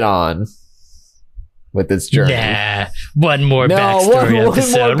 Let's get it on with this journey. Yeah, one more backstory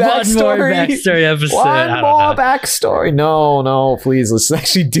episode. One more backstory episode. One more backstory. No, please. Let's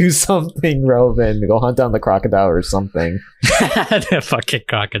actually do something relevant. Go hunt down the crocodile or something. The fucking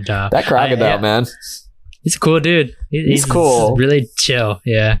crocodile. That crocodile, man. He's a cool dude. He's cool. Really chill.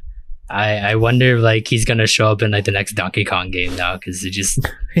 Yeah. I wonder if like he's gonna show up in like the next Donkey Kong game now because he just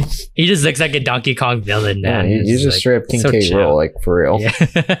looks like a Donkey Kong villain, man. Yeah, he's just straight up King K. Rool, like for real.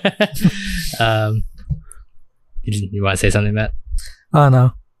 Yeah. You want to say something, Matt? Oh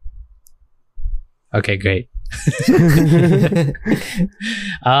no. Okay, great.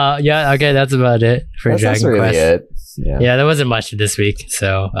 Yeah, okay, that's about it for Dragon really Quest. It. Yeah, there wasn't much this week,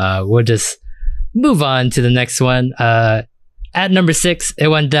 so we'll just move on to the next one. At number 6, it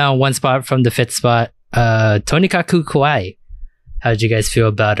went down one spot from the 5th spot. Tonikaku Kawaii. How did you guys feel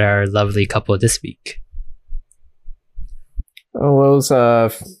about our lovely couple this week? Oh, well, it was a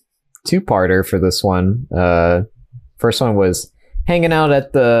 2-parter for this one. First one was hanging out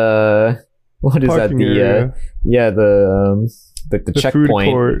at the what is parking that? The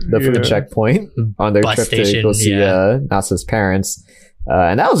checkpoint, food checkpoint on their trip station, to go see Nasa's parents,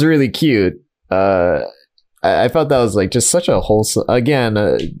 and that was really cute. I felt that was like just such a wholesome, again,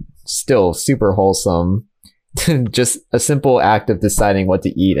 still super wholesome. Just a simple act of deciding what to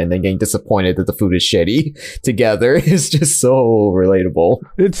eat and then getting disappointed that the food is shitty together is just so relatable.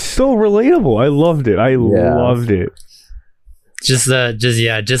 It's so relatable. I loved it. Loved it. Just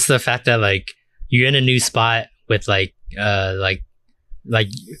the fact that like you're in a new spot with like like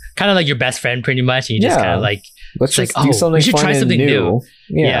kind of like your best friend pretty much, and you just kind of like let's just do something we should try something new.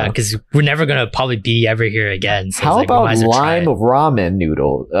 Yeah, because we're never gonna probably be ever here again. So how about lime ramen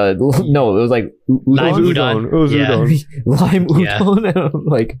noodle? No, it was like lime udon. It was udon. Lime udon. And I'm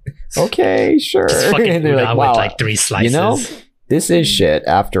like, okay, sure. And they're like, wow, with like 3 slices. You know, this is shit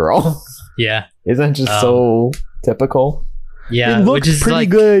after all. Yeah, isn't that just so typical? Yeah, it looks pretty like,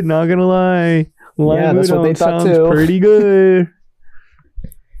 good. Not gonna lie, lime that's what they thought sounds too. Pretty good.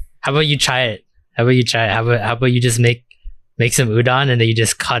 How about you try it? How about you just make some udon and then you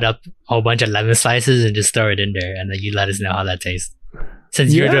just cut up a whole bunch of lemon slices and just throw it in there, and then you let us know how that tastes.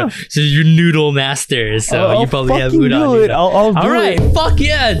 Since you're noodle master, so you probably have udon. Do it. I'll do all right, it. Fuck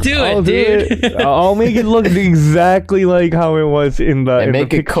yeah, do it, dude. I'll make it look exactly like how it was in the and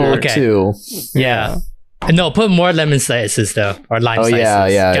make it cold too. Yeah. No, put more lemon slices though, or lime slices.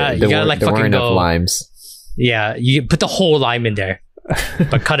 Yeah. You gotta like fucking go. Limes. Yeah, you put the whole lime in there.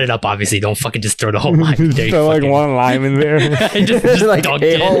 But cut it up, obviously. Don't fucking just throw the whole lime in there. Throw like one lime in there. just like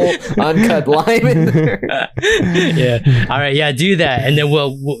a whole uncut lime in there. Yeah. All right. Yeah. Do that, and then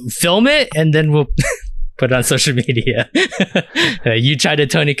we'll film it, and then we'll put it on social media. You try the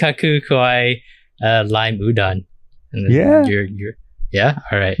Tonikaku Kawaii lime udon. Yeah. Yeah.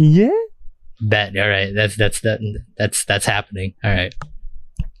 All right. Yeah. Bet. All right. That's happening. All right.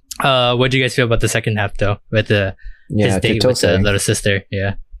 What do you guys feel about the second half though? With his date with the little sister.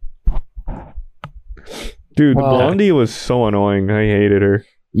 Yeah. Dude, the blondie was so annoying. I hated her.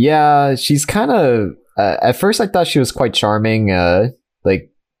 Yeah, she's kind of. At first, I thought she was quite charming.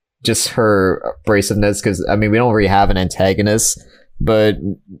 Like just her abrasiveness, because I mean, we don't really have an antagonist, but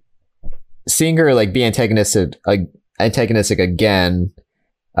seeing her like be antagonistic again.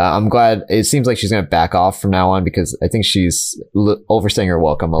 I'm glad. It seems like she's going to back off from now on, because I think she's overstaying her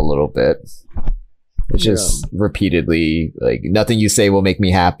welcome a little bit. It's just repeatedly like, nothing you say will make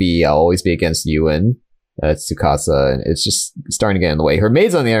me happy. I'll always be against you and Tsukasa, and it's just starting to get in the way. Her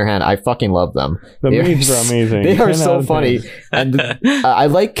maids, on the other hand, I fucking love them. The maids are amazing. They are so funny, and I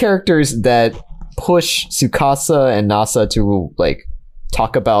like characters that push Tsukasa and Nasa to like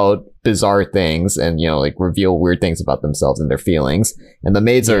talk about bizarre things and, you know, like reveal weird things about themselves and their feelings. And the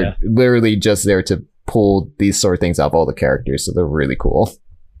maids are literally just there to pull these sort of things out of all the characters, so they're really cool.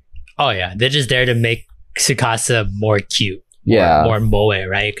 Oh yeah, they're just there to make Tsukasa more cute. More moe,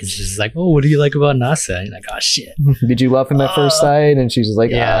 right? Because she's like, oh, what do you like about Nasa? And you're like, oh shit. Did you love him at first sight? And she's just like,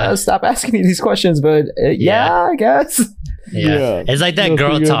 stop asking me these questions, but I guess. Yeah. It's like that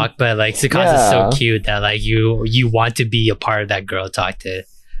girl talk, but like Tsukasa's so cute that like you want to be a part of that girl talk to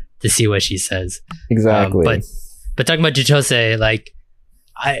see what she says. Exactly. But talking about Jichose, like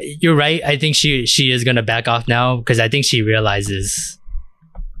you're right. I think she is gonna back off now, because I think she realizes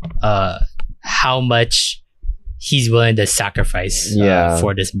how much he's willing to sacrifice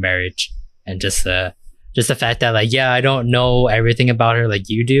for this marriage, and just the fact that like, I don't know everything about her like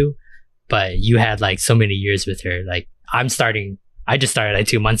you do, but you had like so many years with her. Like I just started like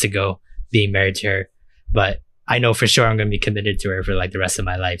 2 months ago being married to her, but I know for sure I'm going to be committed to her for like the rest of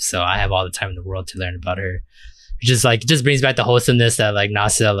my life. So I have all the time in the world to learn about her. Just like, it just brings back the wholesomeness that like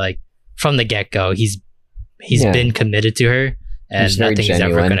Nasa, like from the get go, he's been committed to her, and nothing is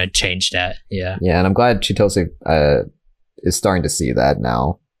ever going to change that. Yeah. Yeah. And I'm glad Chitose is starting to see that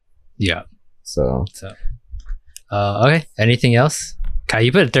now. Yeah. So okay. Anything else? Kai,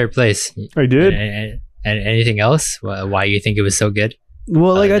 you put it third place. I did. And anything else? Why you think it was so good?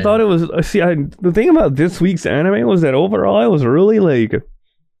 Well, like I thought it was. The thing about this week's anime was that overall it was really like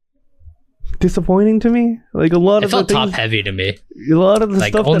disappointing to me. Like a lot of it felt top heavy to me. A lot of the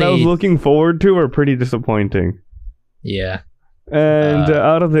stuff that I was looking forward to are pretty disappointing. Yeah. And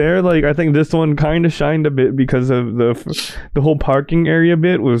out of there, like I think this one kind of shined a bit because of the whole parking area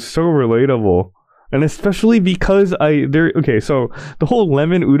bit was so relatable. And especially because so the whole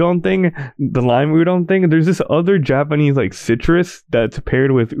lemon udon thing, the lime udon thing, there's this other Japanese like citrus that's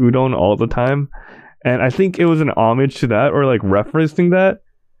paired with udon all the time. And I think it was an homage to that, or like referencing that.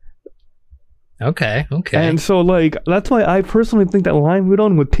 Okay. And so like that's why I personally think that lime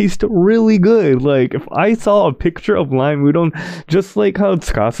udon would taste really good. Like if I saw a picture of lime udon, just like how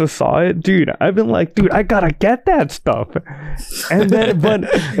Tsukasa saw it, dude, I've been like, dude, I gotta get that stuff. And then but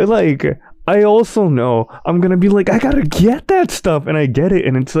like I also know I'm gonna be like, I gotta get that stuff, and I get it,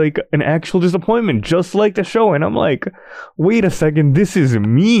 and it's like an actual disappointment, just like the show. And I'm like, wait a second, this is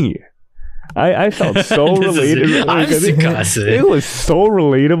me. I felt so related. It was so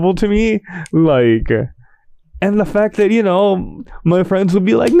relatable to me. Like, And the fact that, my friends would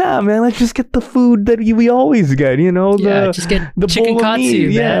be like, nah, man, let's just get the food that we always get, just get the chicken katsu,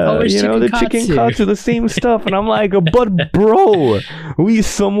 man. Always chicken katsu, the same stuff. And I'm like, but bro, we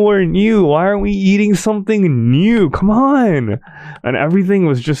somewhere new. Why aren't we eating something new? Come on. And everything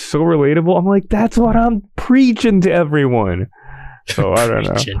was just so relatable. I'm like, that's what I'm preaching to everyone. So I don't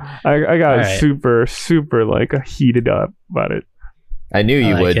know. I got super, super heated up about it. I knew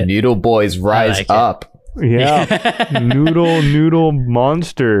you would. Noodle boys rise up. Yeah. noodle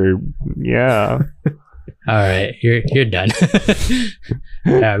monster. Yeah. All right, you're done.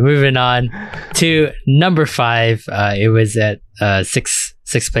 Moving on to number 5. It was at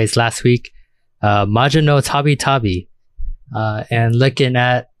sixth place last week. Maja no Tabi Tabi. And looking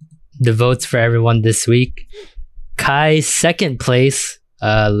at the votes for everyone this week, Kai 2nd place,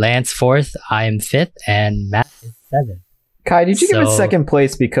 Lance 4th, I am 5th, and Matt is 7th. Kai, did you give it 2nd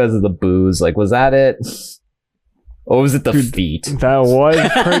place because of the booze? Like, was that it? Or was it the feet? That was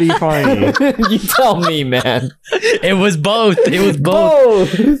pretty funny. You tell me, man. It was both.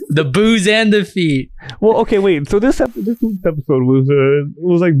 The booze and the feet. Well, okay, wait. So this episode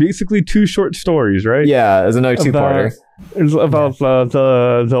was like basically 2 short stories, right? Yeah, it's another 2-parter. It's about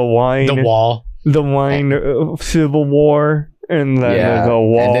the wine, the wine civil war. And then the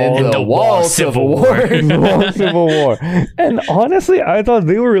wall. And then the wall civil war. The wall civil war. And honestly, I thought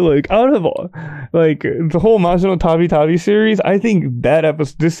they were out of the whole Maja no Tabi Tabi series. I think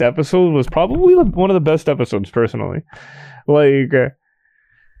this episode was probably one of the best episodes, personally. The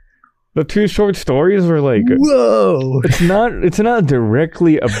 2 short stories were whoa. It's not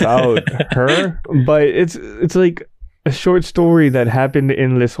directly about her, but it's like a short story that happened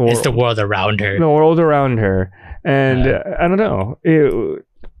in this world. It's the world around her. The world around her. And I don't know.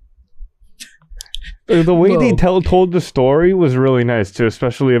 The way they told the story was really nice too,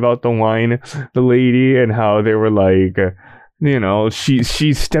 especially about the wine, the lady, and how they were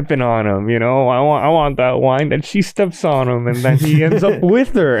she's stepping on him. I want that wine. That she steps on him, and then he ends up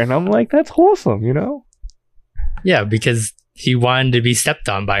with her. And I'm like, that's wholesome. Yeah, because he wanted to be stepped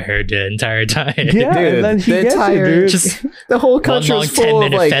on by her the entire time. Yeah, dude, and then she gets it, just the whole country was full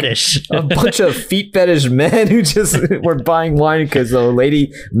of fetish. A bunch of feet fetish men who just were buying wine because the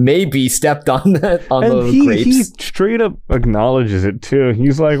lady maybe stepped on those grapes. He straight up acknowledges it too.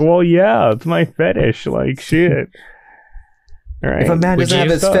 He's like, "Well, yeah, it's my fetish." Like shit. Right. If a man doesn't have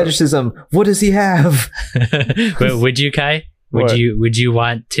his fetishism, what does he have? Would you, Kai? Would you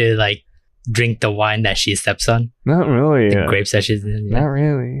want to drink the wine that she steps on? Not really. The grapes that she's in? Yeah. Not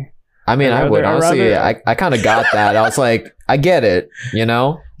really. I mean, I would. Honestly, I kind of got that. I was like, I get it,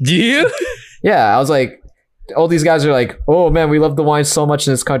 Do you? Yeah, I was like, all these guys are like, oh man, we love the wine so much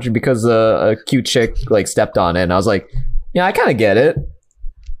in this country because a cute chick stepped on it. And I was like, yeah, I kind of get it.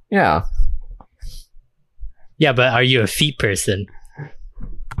 Yeah. Yeah, but are you a feet person?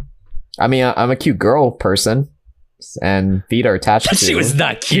 I mean, I'm a cute girl person. And feet are attached to. She was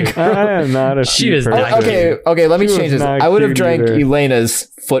not cute. I am not a She was person. not cute. Okay, let me change this. I would have drank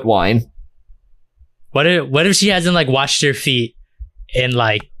Elena's foot wine. What if she hasn't washed her feet in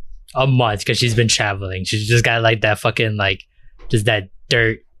a month because she's been traveling? She's just got that fucking just that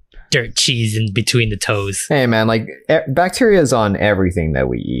dirt cheese in between the toes. Hey man, bacteria is on everything that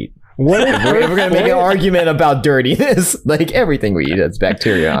we eat. What if we're gonna make an argument about dirtiness? Everything we eat has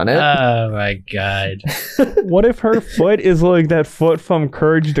bacteria on it. Oh my god! What if her foot is that foot from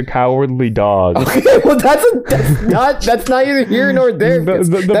Courage the Cowardly Dog? Okay, well that's not either here nor there.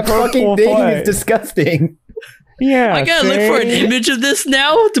 That fucking thing is disgusting. Yeah, I gotta look for an image of this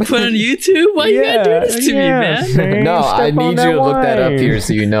now to put on YouTube. Why you gotta do this to me, man? No, I need you to look that up here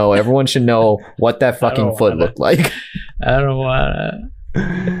so you know. Everyone should know what that fucking foot looked like. I don't wanna.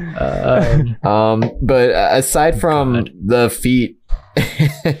 But aside from the feet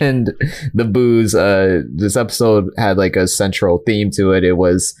and the booze, this episode had a central theme to it. It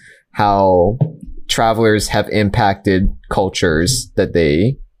was how travelers have impacted cultures that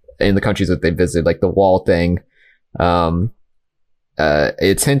in the countries that they visit, the wall thing.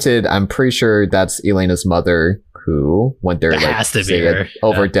 It's hinted, I'm pretty sure that's Elena's mother who went there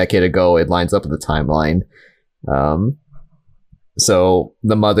over a decade ago. It lines up with the timeline. So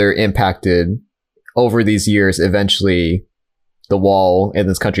the mother impacted over these years, eventually the wall in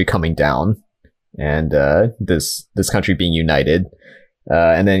this country coming down and this country being united.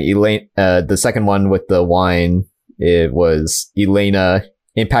 And then the second one with the wine, it was Elena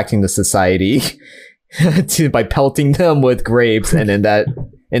impacting the society by pelting them with grapes. And then that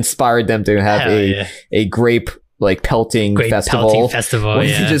inspired them to have a grape like pelting festival. Pelting festival, where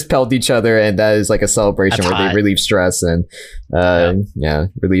yeah. you just pelt each other, and that is like a celebration where they relieve stress and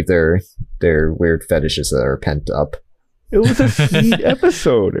relieve their weird fetishes that are pent up. It was a sweet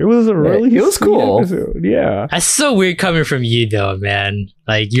episode. It was a really it was cool episode. Yeah. That's so weird coming from you though, man.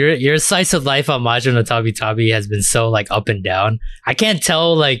 Like your slice of life on Mahjong no Tabi Tabi has been so like up and down. I can't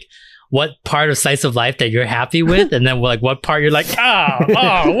tell like what part of slice of life that you're happy with, and then like what part you're like,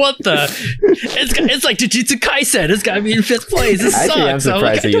 what the? It's like Jujutsu Kaisen. It's got to be in 5th place. It sucks. I'm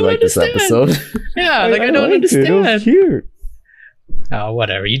surprised that you like this episode. Yeah, like I don't understand. It was cute. Oh,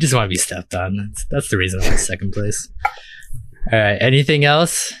 whatever. You just want to be stepped on. That's the reason I'm in 2nd place. All right. Anything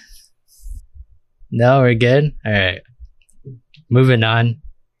else? No, we're good. All right. Moving on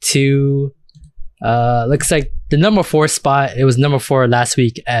to looks like the number 4 spot. It was number 4 last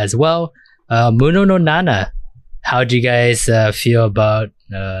week as well. Muno no Nana. How do you guys feel about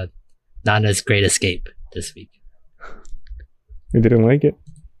Nana's Great Escape this week? I didn't like it.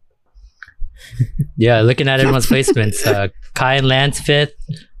 Yeah, looking at everyone's placements, Kai and Lance 5th,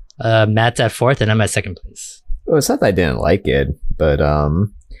 Matt's at 4th, and I'm at 2nd place. Well, it's not that I didn't like it, but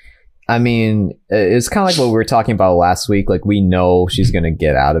I mean, it's kind of like what we were talking about last week. Like, we know she's going to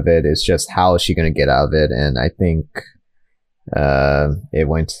get out of it. It's just how is she going to get out of it? And I think it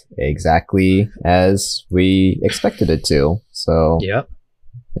went exactly as we expected it to. So yep.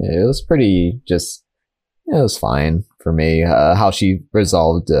 It was pretty just, it was fine for me. How she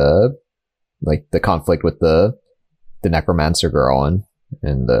resolved like the conflict with the necromancer girl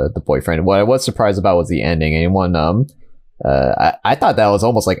and the boyfriend. What I was surprised about was the ending. Anyone I thought that was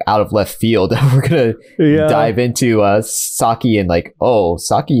almost like out of left field. We're gonna dive into Saki and like, oh,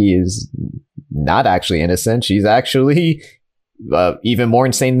 Saki is not actually innocent. She's actually even more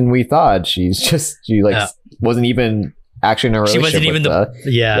insane than we thought. She wasn't even actually in a relationship. She wasn't even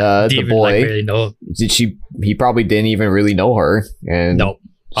the boy. Like, really know. He probably didn't even really know her, and nope,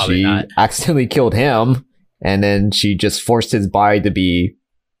 probably not. Accidentally killed him, and then she just forced his body to be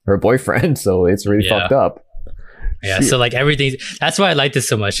her boyfriend. So it's really fucked up. Yeah, so like everything. That's why I like this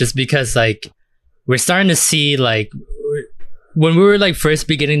so much, just because like we're starting to see like when we were like first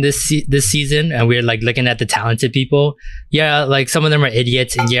beginning this season, and we were like looking at the talented people. Yeah, like some of them are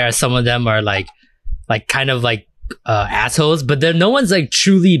idiots, and yeah, some of them are like kind of like assholes. But then no one's like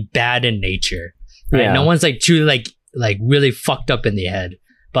truly bad in nature, right? Yeah. No one's like truly like really fucked up in the head.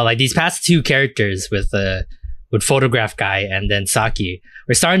 But like these past 2 characters with Photograph Guy and then Saki,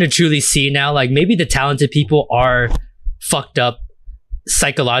 we're starting to truly see now like maybe the talented people are fucked up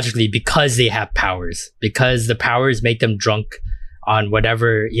psychologically because they have powers, because the powers make them drunk on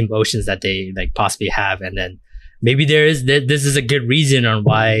whatever emotions that they like possibly have. And then maybe this is a good reason on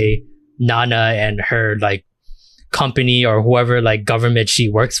why Nana and her like company or whoever like government she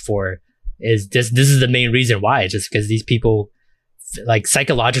works for is this is the main reason why. It's just because these people like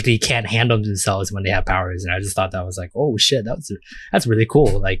psychologically can't handle themselves when they have powers. And I just thought that was like, oh shit, that's really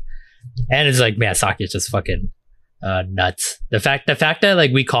cool. Like, and it's like, man, Saki is just fucking nuts. The fact that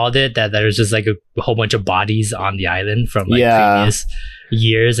like we called it that there's just like a whole bunch of bodies on the island from like previous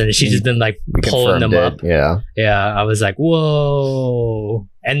years, and she's just been like pulling them up. Yeah, I was like, whoa.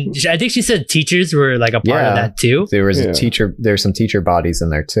 And I think she said teachers were like a part of that too. There was a teacher. There's some teacher bodies in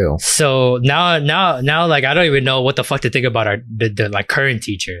there too. So now, like I don't even know what the fuck to think about the like current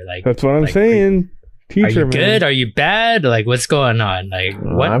teacher. Like that's what I'm saying. Teacher, are you good? Are you bad? Like what's going on? Like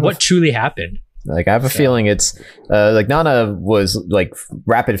what truly happened? Like I have a feeling it's like Nana was like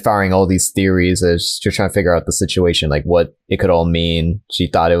rapid firing all these theories as she's trying to figure out the situation, like what it could all mean. She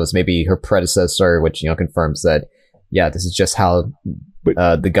thought it was maybe her predecessor, which confirms that this is just how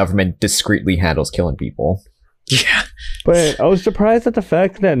the government discreetly handles killing people. Yeah, but I was surprised at the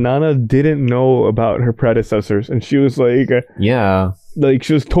fact that Nana didn't know about her predecessors, and she was like, like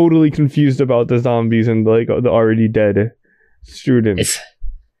she was totally confused about the zombies and like the already dead students.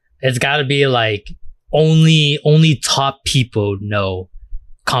 It's got to be like only top people know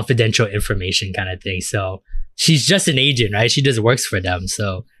confidential information kind of thing. So she's just an agent, right? She just works for them.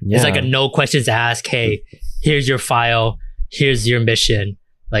 So it's like a no questions asked. Hey, here's your file. Here's your mission.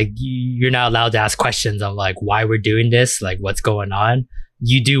 Like you're not allowed to ask questions on like why we're doing this, like what's going on.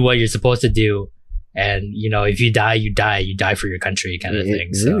 You do what you're supposed to do. And if you die, you die. You die for your country kind of thing.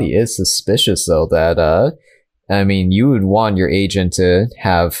 It really is suspicious though that I mean, you would want your agent to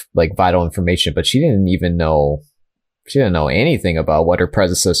have like vital information, but she didn't know anything about what her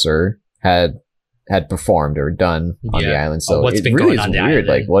predecessor had performed or done on the island. So what's been really going on is the weird,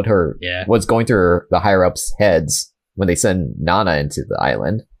 island. like what's going through the higher ups' heads when they send Nana into the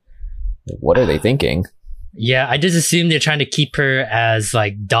island. What are they thinking? Yeah, I just assume they're trying to keep her as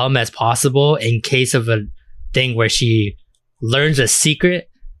like dumb as possible in case of thing where she learns a secret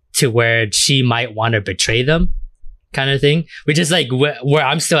to where she might want to betray them, kind of thing. Which is like where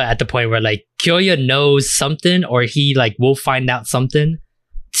I'm still at the point where like Kyoya knows something, or he like will find out something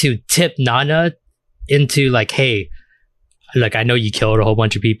to tip Nana into like, hey, like I know you killed a whole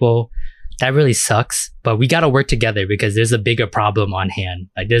bunch of people. That really sucks, but we got to work together because there's a bigger problem on hand.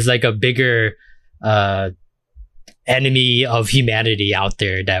 Like there's like a bigger enemy of humanity out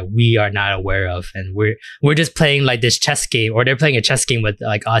there that we are not aware of, and we're just playing like this chess game, or they're playing a chess game with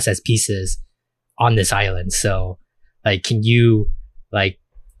like us as pieces on this island. So like, can you like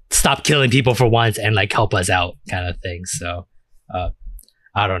stop killing people for once and like help us out, kind of thing. So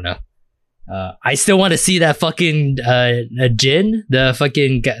I don't know. I still want to see that fucking Jin, the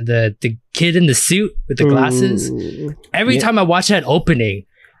fucking the kid in the suit with the glasses. Every time I watch that opening,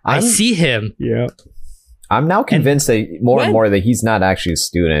 I see him. Yeah. I'm now convinced that more and more that he's not actually a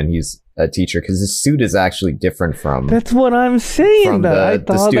student, he's a teacher, because his suit is actually different from. That's what I'm saying. I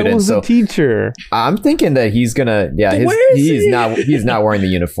thought that was a teacher. I'm thinking that he's gonna. Yeah, he's not wearing the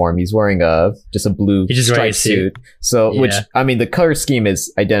uniform. He's wearing just a blue striped suit. So, which I mean, the color scheme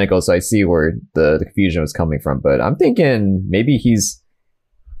is identical. So I see where the confusion was coming from. But I'm thinking maybe he's.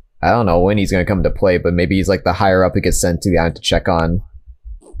 I don't know when he's gonna come to play, but maybe he's like the higher up who gets sent to the island to check on.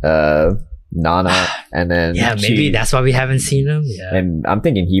 Nana, and then maybe that's why we haven't seen him. Yeah, and I'm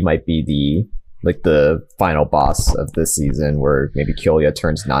thinking he might be the final boss of this season, where maybe Kyoya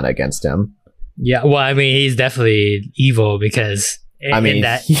turns Nana against him. Yeah, well, I mean, he's definitely evil because in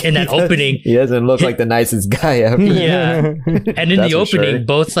that opening, he doesn't look like the nicest guy ever. Yeah, and in the opening,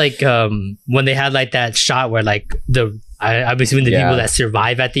 both like when they had like that shot where like I'm assuming the people that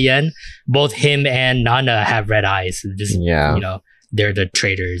survive at the end, both him and Nana have red eyes. Just you know. They're the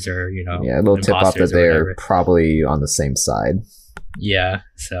traitors, or a little tip off that they're probably on the same side. Yeah,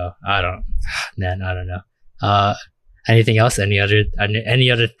 so I don't know. Anything else? Any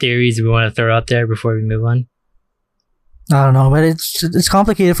other theories we want to throw out there before we move on? I don't know, but it's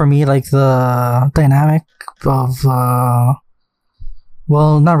complicated for me. Like the dynamic of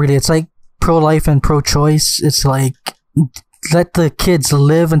well, not really. It's like pro-life and pro-choice. It's like let the kids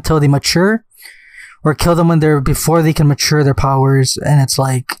live until they mature, or kill them before they can mature their powers. And it's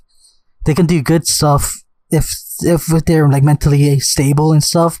like they can do good stuff if they're like mentally stable and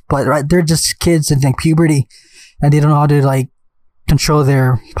stuff, but they're just kids in like puberty, and they don't know how to like control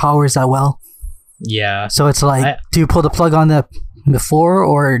their powers that well. Yeah. So it's like, do you pull the plug on that before,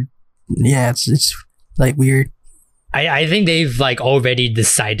 or it's like weird. I think they've like already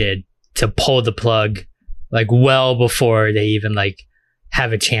decided to pull the plug like well before they even like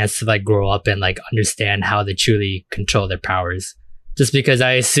have a chance to like grow up and like understand how to truly control their powers. Just because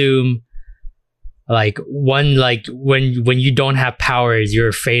I assume like when you don't have powers, you're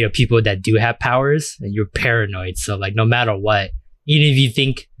afraid of people that do have powers, and you're paranoid. So like no matter what, even if you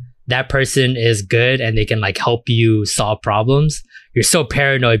think that person is good and they can like help you solve problems, you're so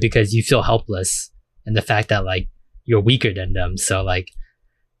paranoid because you feel helpless and the fact that like you're weaker than them. So like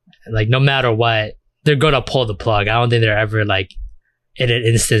no matter what, they're gonna pull the plug. I don't think they're ever like in an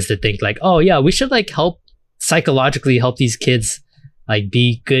instance to think like, oh yeah, we should like psychologically help these kids like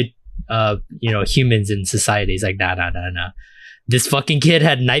be good humans in society. It's like nah. This fucking kid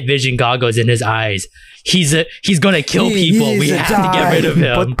had night vision goggles in his eyes. He's gonna kill people. We have to get rid of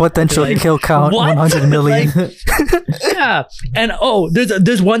him. Potential like, kill count 100 million. Like, yeah, and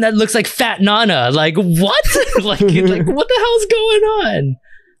there's one that looks like Fat Nana. Like what? like what the hell's going on?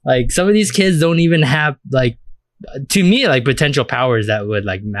 Like some of these kids don't even have like, to me, like potential powers that would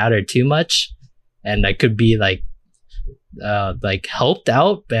like matter too much, and that could be like helped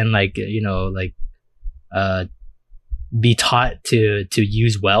out and like be taught to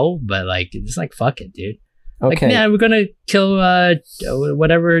use well. But like it's like fuck it, dude. Okay. Like man, we're gonna kill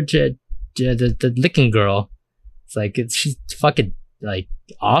whatever the licking girl. It's like she's fucking like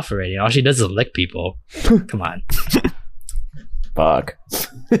off already. All she does is lick people. Come on. Fuck.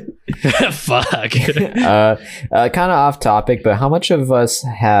 Fuck. Kind of off topic, but how much of us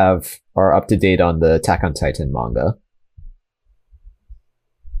are up to date on the Attack on Titan manga?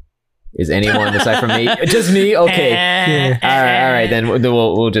 Is anyone aside from me? Just me? Okay. Yeah. All right. Then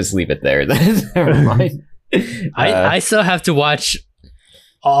we'll just leave it there. Then never mind. I still have to watch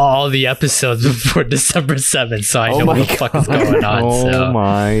all the episodes before December 7th, so I know what the fuck is going on. Oh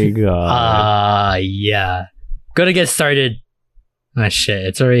my god. Yeah. Gonna get started. Oh shit!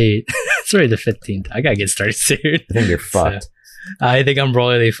 It's already the 15th. I gotta get started soon. I think you're fucked. I think I'm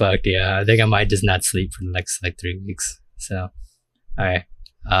royally fucked. Yeah, I think I might just not sleep for the next like 3 weeks. So, all right.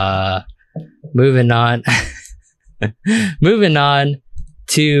 Moving on. Moving on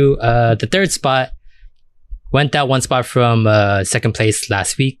to the third spot. went that one spot from second place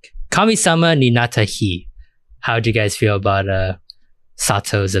last week. Kami-sama ni Nata Hi. How do you guys feel about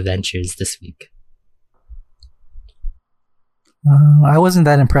Sato's adventures this week? I wasn't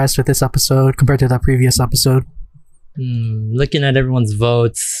that impressed with this episode compared to the previous episode. Looking at everyone's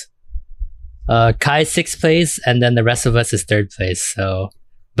votes, Kai's 6th place, and then the rest of us is 3rd place. So,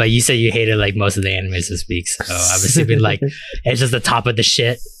 but you said you hated like most of the animes this week, so I'm assuming like it's just the top of the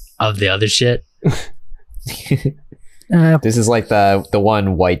shit of the other shit. This is like the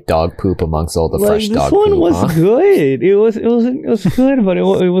one white dog poop amongst all the fresh dog poop. This one was good. It was good, but it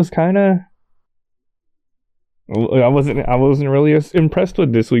was kind of. I wasn't really impressed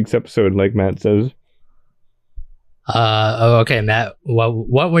with this week's episode, like Matt says. Okay, Matt.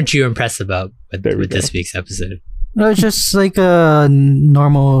 What weren't you impressed about with this week's episode? No, it's just like a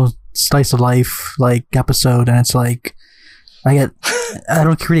normal slice of life like episode, and it's like I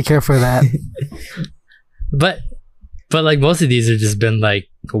don't really care for that. But like most of these have just been like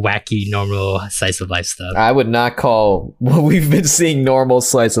wacky, normal slice of life stuff. I would not call what we've been seeing normal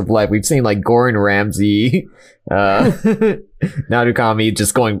slice of life. We've seen like Gordon Ramsay, Narukami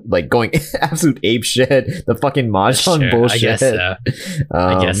just going absolute ape shit. The fuking Mahjong bullshit.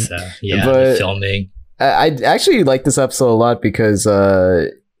 I guess so. Yeah, but the filming. I actually like this episode a lot because I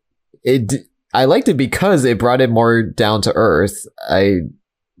liked it because it brought it more down to earth. I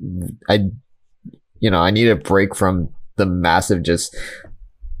need a break from the massive just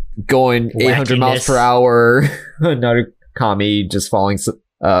going 800 miles per hour. Narukami just following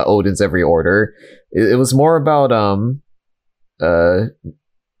Odin's every order. It was more about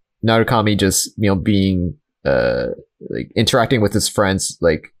Narukami just being like interacting with his friends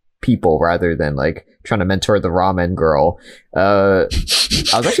like people rather than like trying to mentor the ramen girl. I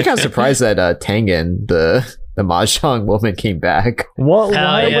was actually kind of surprised that Tengen, the Mahjong woman, came back. What?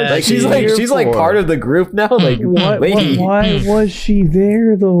 Why? Yeah. Like she's like part of the group now. Like why was she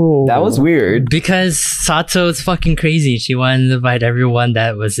there though? That was weird. Because Sato's fucking crazy. She wanted to invite everyone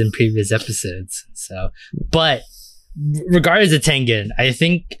that was in previous episodes. So, but regardless of Tengen, I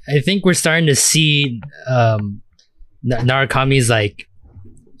think we're starting to see Narukami's like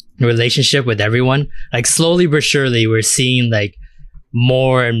relationship with everyone. Like slowly but surely, we're seeing like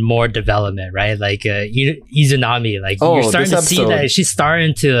more and more development, right? Like Izunami, like you're starting to see that she's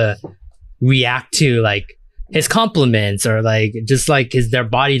starting to react to like his compliments or like just like their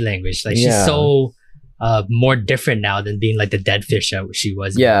body language. Like she's so more different now than being like the dead fish that she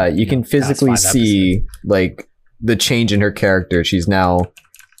was. Yeah, you can physically see like the change in her character. She's now,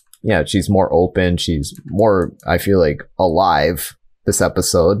 she's more open. She's more, I feel like, alive this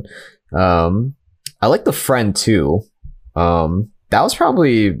episode. I like the friend too. That was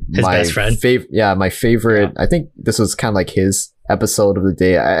probably his best friend. My favorite. Yeah. I think this was kind of like his episode of the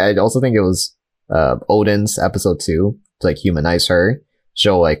day. I also think it was Odin's episode too, to like humanize her,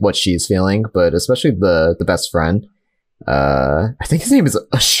 show like what she's feeling, but especially the best friend. I think his name is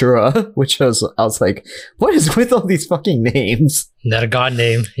Ashura, which I was like, what is with all these fucking names? Not a god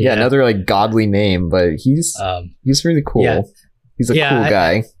name. Yeah, another like godly name, but he's really cool. Yeah. He's a cool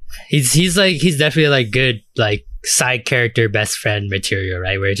guy. He's definitely like good like side character best friend material,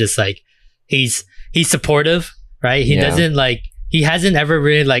 right? Where it's just like he's supportive, right? He doesn't like, he hasn't ever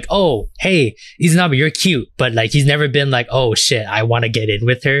really like, oh hey Izunami, you're cute, but like he's never been like, oh shit, I want to get in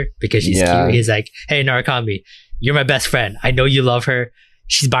with her because she's cute. He's like, hey Narukami, you're my best friend, I know you love her,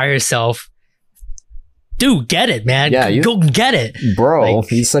 she's by herself, dude, get it, man. Go get it, bro. Like,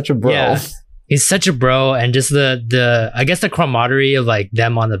 he's such a bro. He's such a bro, and just the I guess the camaraderie of like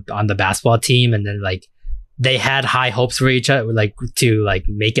them on the basketball team, and then like they had high hopes for each other, like to like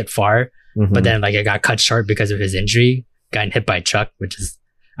make it far, but then like it got cut short because of his injury, getting hit by a truck, which is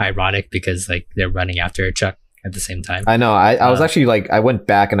ironic because like they're running after a truck at the same time. I know. I was actually like, I went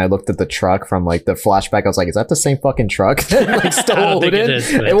back and I looked at the truck from like the flashback. I was like, is that the same fucking truck that like stole it?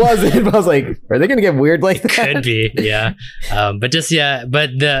 It wasn't. But I was like, are they gonna get weird like that? Could be, yeah. But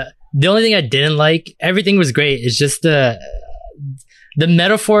the only thing I didn't like, everything was great, it's just the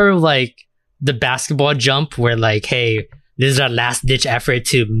metaphor of like the basketball jump where like, hey, this is our last ditch effort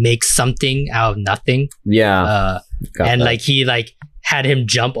to make something out of nothing. Yeah. And that. Like he like had him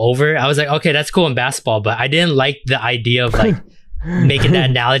jump over. I was like, okay, that's cool in basketball, but I didn't like the idea of like making that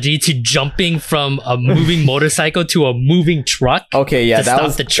analogy to jumping from a moving motorcycle to a moving truck. Okay, yeah, that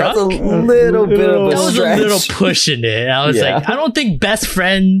was the truck. That's a little bit of a stretch. That was a little pushing it. I was like, I don't think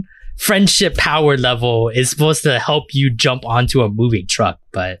friendship power level is supposed to help you jump onto a moving truck,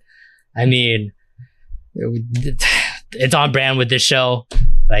 but I mean, it's on brand with this show.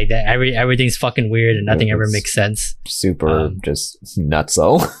 Like that, everything's fucking weird and nothing ever makes sense. Super just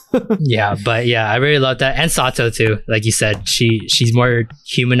nutso. Yeah, but yeah, I really love that. And Sato too. Like you said, she's more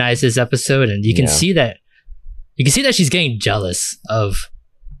humanized this episode, and you can see that she's getting jealous of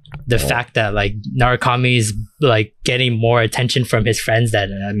the fact that like Narukami is like getting more attention from his friends. That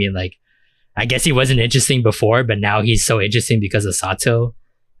I mean, like, I guess he wasn't interesting before, but now he's so interesting because of Sato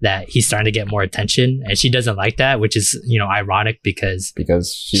that he's starting to get more attention, and she doesn't like that, which is, you know, ironic because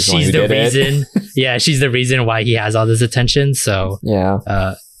she's the reason. Yeah, she's the reason why he has all this attention. So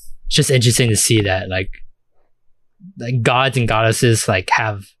it's just interesting to see that like gods and goddesses like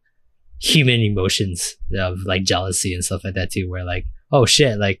have human emotions of like jealousy and stuff like that too, where like, oh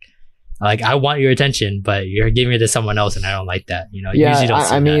shit, like I want your attention, but you're giving it to someone else, and I don't like that. You know, you usually don't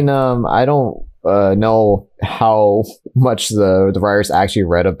see that. I don't know how much the writers actually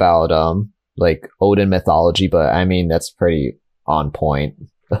read about like Odin mythology, but I mean that's pretty on point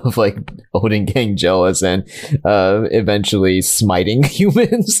of like Odin getting jealous and eventually smiting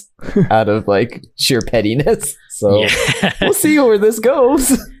humans out of like sheer pettiness. So we'll see where this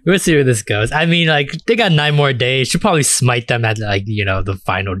goes. We'll see where this goes. I mean, like, they got 9 more days. She'll probably smite them at like, you know, the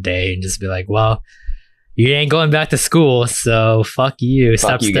final day and just be like, well, you ain't going back to school, so fuck you.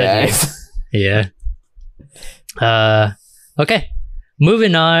 Stop studying. Guys. Yeah. Okay.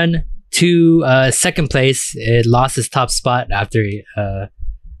 Moving on to second place. It lost its top spot after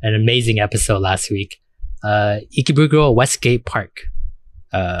an amazing episode last week. Ikebukuro Westgate Park.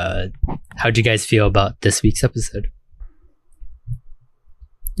 How'd you guys feel about this week's episode?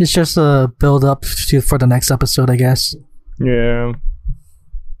 It's just a build up for the next episode, I guess. Yeah.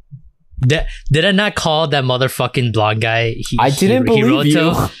 Did I not call that motherfucking blonde guy? I didn't believe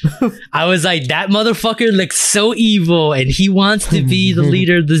you. I was like, that motherfucker looks so evil, and he wants to be the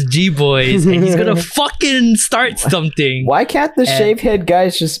leader of this G-Boys, and he's gonna fucking start something. Why can't the shaved head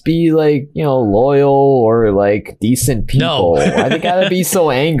guys just be like, you know, loyal or like decent people? No. Why they gotta be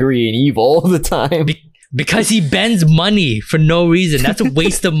so angry and evil all the time? Because he bends money for no reason. That's a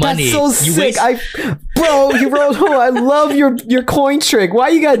waste of money. That's so sick. Hiroto, I love your coin trick. Why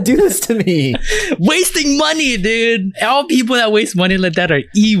you gotta do this to me? Wasting money, dude. All people that waste money like that are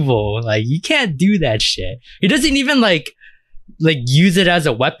evil. Like, you can't do that shit. He doesn't even like use it as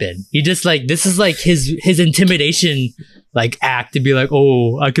a weapon. He just like, this is like his intimidation like act to be like,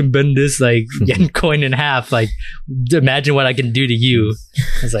 oh, I can bend this like yen coin in half. Like, imagine what I can do to you.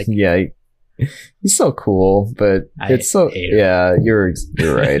 It's like, yeah. He's so cool, but it's so you're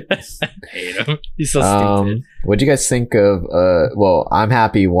right. I hate him. He's so stupid. What do you guys think of well, I'm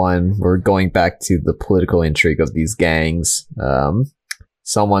happy we're going back to the political intrigue of these gangs.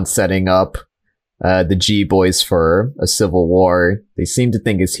 Someone setting up the G-Boys for a civil war. They seem to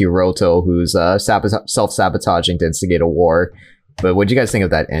think it's Hiroto who's self-sabotaging to instigate a war. But what do you guys think of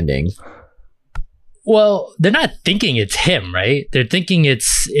that ending? Well, they're not thinking it's him, right? They're thinking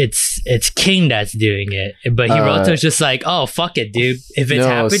it's King that's doing it. But Hiroto's just like, oh, fuck it, dude. If it's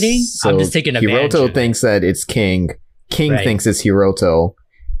happening, I'm just taking advantage. Hiroto thinks that it's King. King thinks it's Hiroto.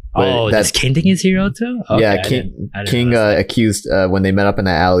 Does King think it's Hiroto? Okay, yeah, King accused when they met up in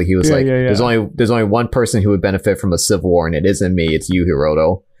the alley. He was like, "There's only one person who would benefit from a civil war, and it isn't me. It's you,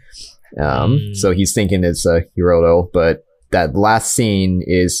 Hiroto." So he's thinking it's Hiroto. But that last scene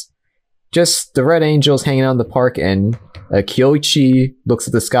is just the Red Angels hanging out in the park, and Kyoichi looks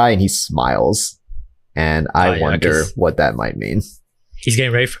at the sky and he smiles. And I wonder what that might mean. He's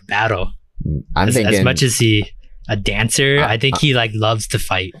getting ready for battle. I'm thinking, as much as he a dancer, I think he like loves to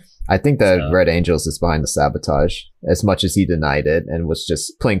fight. I think that Red Angels is behind the sabotage, as much as he denied it and was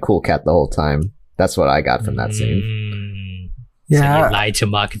just playing cool cat the whole time. That's what I got from that scene. Yeah, so he lied to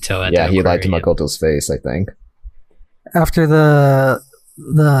Makoto. He lied to Makoto's face, I think. After the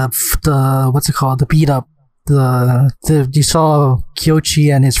what's it called? The beat up. You saw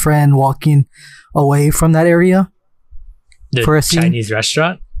Kyoichi and his friend walking away from that area. The for a Chinese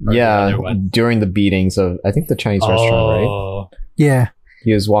restaurant? Yeah, during the beatings of, I think, the Chinese restaurant, right? Yeah.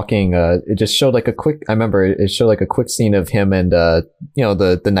 He was walking, it just showed like a quick, I remember it showed like a quick scene of him and,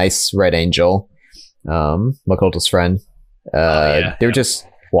 the nice Red Angel, Makoto's friend. They were just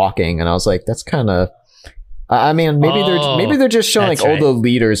walking, and I was like, that's kind of, I mean, maybe they're just showing like all the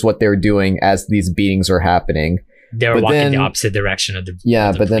leaders what they're doing as these beatings were happening. They were walking the opposite direction of the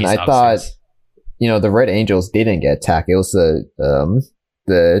but then I thought, the Red Angels didn't get attacked. It was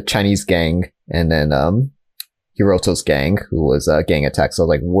the Chinese gang, and then Hiroto's gang, who was gang attacked. So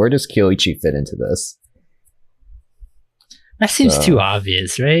like, where does Kyoichi fit into this? That seems too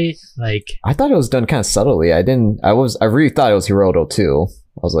obvious, right? Like, I thought it was done kind of subtly. I really thought it was Hiroto too.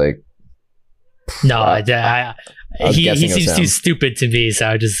 I was like, no, I he seems too stupid to me. So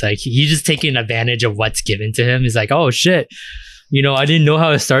I was just like, he's just taking advantage of what's given to him. He's like, oh shit, I didn't know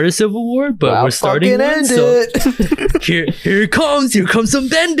how to start a civil war, but we're starting one. So here comes some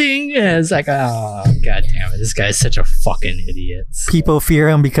bending. And it's like, oh god damn it, this guy's such a fucking idiot. People fear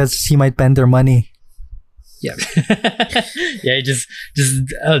him because he might bend their money. Yeah, yeah. Just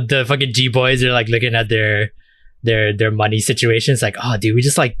the fucking G boys are like looking at their money situations, like, oh dude, we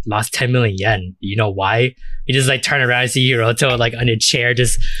just like lost 10 million yen. You know why? You just like turn around and see Hiroto like on a chair,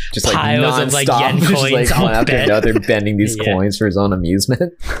 just piles like of like yen coins, just, like, one after another, bending these coins for his own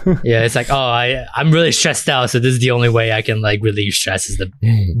amusement. Yeah, it's like, oh, I'm really stressed out, so this is the only way I can like relieve stress is to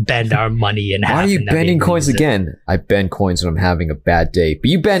bend our money in half. Why are you bending coins again? I bend coins when I'm having a bad day, but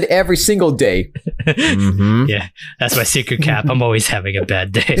you bend every single day. Mm-hmm. Yeah, that's my secret cap. I'm always having a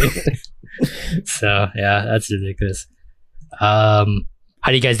bad day. So yeah, that's ridiculous. How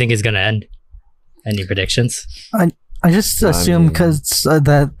do you guys think it's gonna end? Any predictions? I just assume because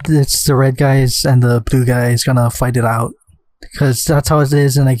that it's the red guys and the blue guys gonna fight it out, because that's how it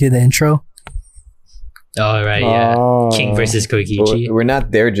is in like the intro. Oh right, yeah. King versus Koikichi. We're not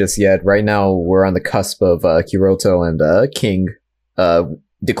there just yet. Right now, we're on the cusp of Hiroto and King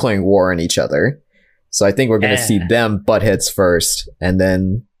declaring war on each other. So I think we're gonna see them butt heads first, and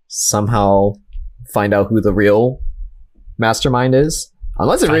then somehow find out who the real mastermind is.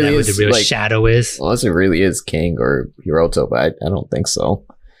 Unless it really is who the real shadow is. Unless it really is King or Hiroto, but I don't think so.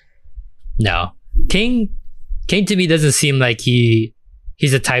 No. King to me doesn't seem like he's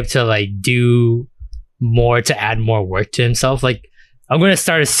the type to like do more to add more work to himself. Like, I'm gonna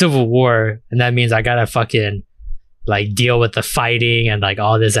start a civil war, and that means I gotta fucking like deal with the fighting and like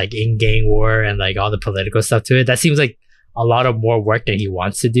all this like in-gang war and like all the political stuff to it. That seems like a lot of more work that he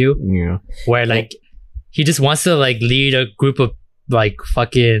wants to do. Yeah. Where like he just wants to like lead a group of like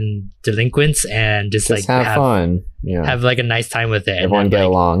fucking delinquents and just like have fun. Yeah. Have like a nice time with it. Everyone and then, get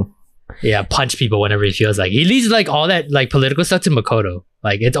along. Yeah, punch people whenever he feels like. He leads like all that like political stuff to Makoto.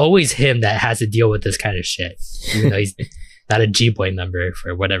 Like it's always him that has to deal with this kind of shit. Even though he's not a G-Boy member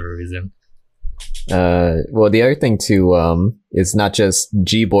for whatever reason. Well, the other thing too is not just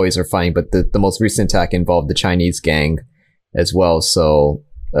G-Boys are fighting, but the most recent attack involved the Chinese gang as well. So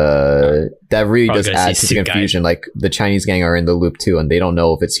that really does add to the confusion. Like the Chinese gang are in the loop too, and they don't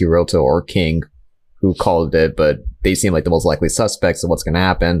know if it's Hiroto or King who called it, but they seem like the most likely suspects of what's going to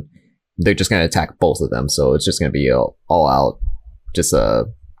happen. They're just going to attack both of them, so it's just going to be all out, just a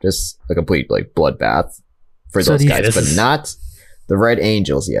complete like bloodbath for those guys, but not the Red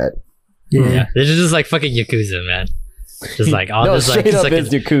Angels yet. Yeah, this is just like fucking Yakuza, man. Just like all this like, up is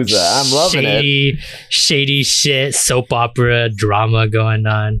Yakuza. I'm loving it. Shady shit, soap opera drama going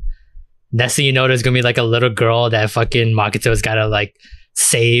on. Next thing you know, there's gonna be like a little girl that fucking Makoto's gotta like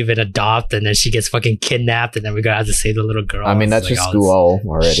save and adopt, and then she gets fucking kidnapped, and then we're gonna have to save the little girl. I mean, that's like, just Guo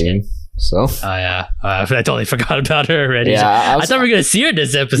already. Shit. So. Oh yeah, I totally forgot about her already. Yeah, I thought we were gonna see her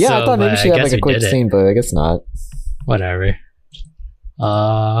this episode. Yeah, I thought maybe she had like a quick scene, but I guess not. Whatever.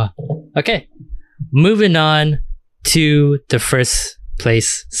 Okay, moving on to the first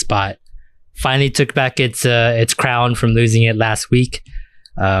place spot. Finally took back its crown from losing it last week.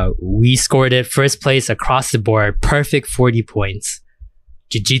 We scored it first place across the board, perfect 40 points.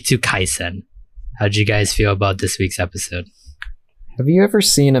 Jujutsu Kaisen. How'd you guys feel about this week's episode? Have you ever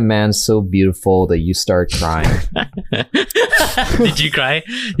seen a man so beautiful that you start crying? Did you cry?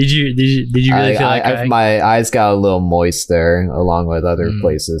 Did you really feel like crying? My eyes got a little moist there, along with other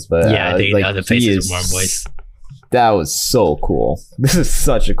places. But yeah, I think like, other places are more moist. That was so cool. This is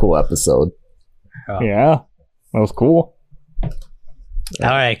such a cool episode. Oh. Yeah, that was cool. All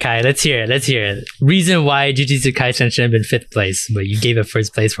right, Kai, let's hear it. Reason why Jujutsu Kaisen should have been 5th place, but you gave it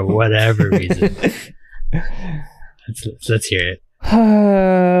 1st place for whatever reason. Let's hear it.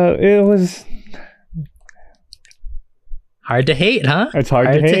 It was hard to hate, huh? It's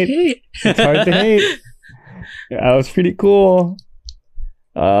hard to hate. It's hard to hate. Yeah, it was pretty cool.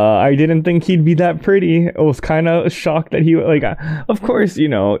 I didn't think he'd be that pretty. I was kind of shocked that he like. Of course,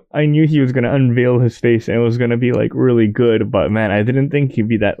 I knew he was gonna unveil his face and it was gonna be like really good. But man, I didn't think he'd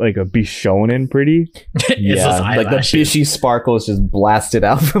be that like a Bishonen pretty. Yeah, like the fishy sparkles just blasted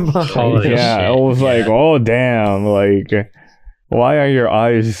out from behind. Yeah, I was like, oh damn, like. Why are your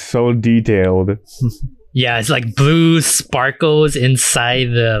eyes so detailed? Yeah, it's like blue sparkles inside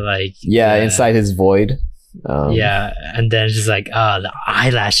the like. Yeah, inside his void. Yeah, and then it's just like, the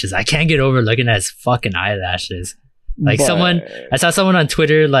eyelashes. I can't get over looking at his fucking eyelashes. Like I saw someone on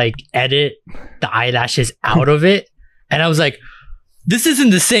Twitter like edit the eyelashes out of it, and I was like, this isn't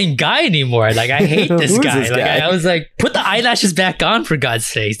the same guy anymore. Like, I hate this guy. I was like, put the eyelashes back on for God's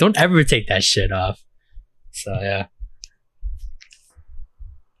sakes. Don't ever take that shit off. So yeah.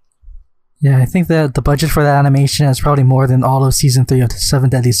 Yeah, I think that the budget for that animation is probably more than all of season 3 of the Seven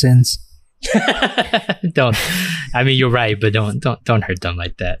Deadly Sins. Don't. I mean, you're right, but don't hurt them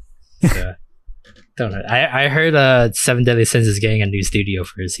like that. So, don't hurt. I heard Seven Deadly Sins is getting a new studio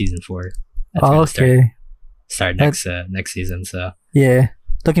for season 4. Okay. Start next season. So yeah,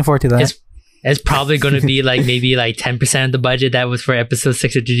 looking forward to that. It's probably going to be like maybe like 10% of the budget that was for episode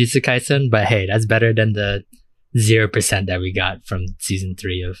 6 of Jujutsu Kaisen, but hey, that's better than the 0% that we got from season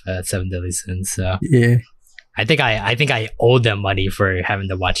 3 of Seven Deadly Sins. So yeah, I think I owe them money for having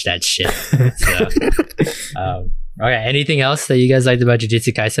to watch that shit. So, okay, anything else that you guys liked about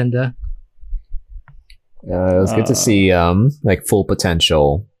Jujutsu Kaisen though? It was good to see like full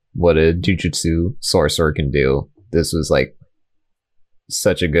potential what a Jujutsu sorcerer can do. This was like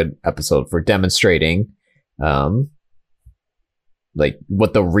such a good episode for demonstrating like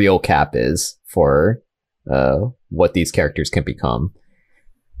what the real cap is for what these characters can become.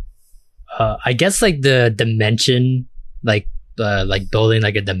 I guess like the dimension, like building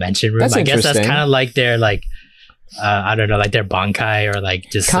like a dimension room. That's I guess that's kind of like their like I don't know, like their bankai or like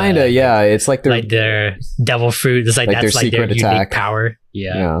just kind of yeah. It's like their devil fruit. It's like that's like their unique power.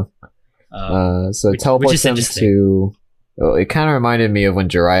 Yeah. So it teleports them to. Oh, it kind of reminded me of when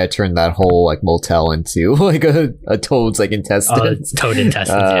Jiraiya turned that whole like motel into like a toad's like intestines. Toad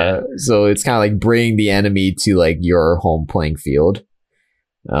intestines. Yeah. So it's kind of like bringing the enemy to like your home playing field,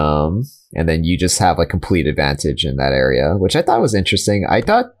 and then you just have a complete advantage in that area, which I thought was interesting. I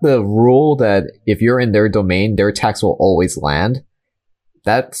thought the rule that if you're in their domain, their attacks will always land.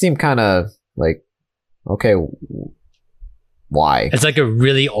 That seemed kind of like okay. Why? It's like a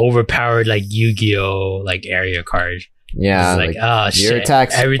really overpowered like Yu-Gi-Oh like area card. Yeah, it's like oh your shit,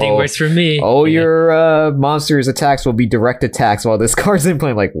 attacks, everything works for me. Your monster's attacks will be direct attacks while this card's in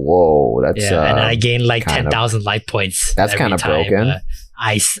play. Like, whoa, that's and then I gain like 10,000 life points. That's kind of broken.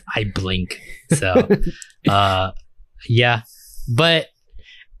 I blink, so yeah, but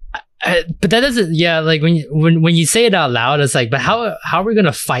that doesn't. Yeah, like when you say it out loud, it's like, but how are we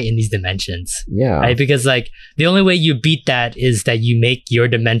gonna fight in these dimensions? Yeah, right? Because like the only way you beat that is that you make your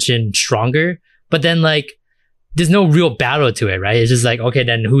dimension stronger. But then like there's no real battle to it, right? It's just like, okay,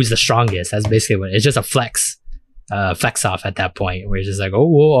 then who's the strongest? That's basically what it's just a flex off at that point, where it's just like, oh,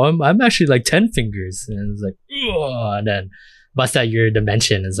 well, I'm actually like 10 fingers, and it's like, oh, and then bust out your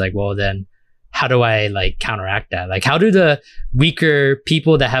dimension. It's like, well, then how do I like counteract that? Like, how do the weaker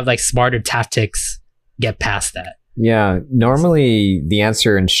people that have like smarter tactics get past that? Yeah, normally the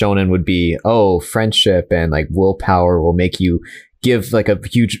answer in shonen would be, oh, friendship and like willpower will make you give like a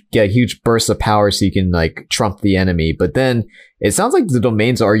huge burst of power so you can like trump the enemy. But then it sounds like the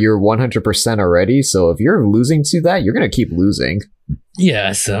domains are your 100% already. So if you're losing to that, you're going to keep losing.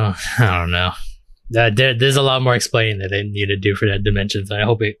 Yeah. So I don't know. There's a lot more explaining that they need to do for that dimensions. I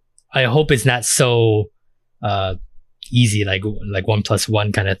hope it's not so easy, like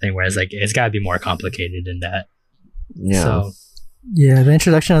 1+1 kind of thing, where it's like, it's gotta be more complicated than that. Yeah. So, yeah. The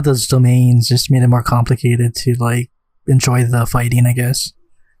introduction of those domains just made it more complicated to like enjoy the fighting, I guess.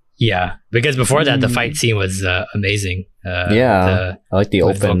 Yeah, because before that the fight scene was amazing. I like the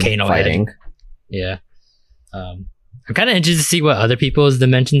open volcano fighting. Yeah. I'm kind of interested to see what other people's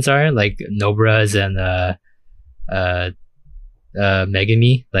dimensions are, like Nobara's and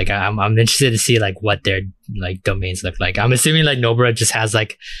Megami. Like I'm interested to see like what their like domains look like. I'm assuming like Nobara just has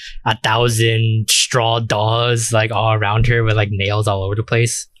like 1,000 straw dolls like all around her with like nails all over the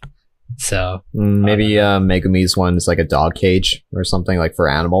place. So maybe Megami's one is like a dog cage or something, like for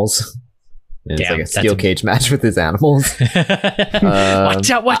animals. And it's like a steel cage match with his animals.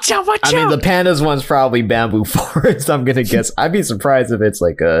 Watch out! I mean, the pandas one's probably bamboo forest. I'm gonna guess. I'd be surprised if it's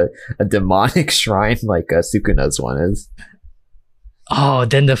like a demonic shrine like Sukuna's one is. Oh,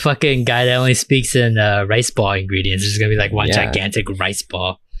 then the fucking guy that only speaks in rice ball ingredients is gonna be like one gigantic rice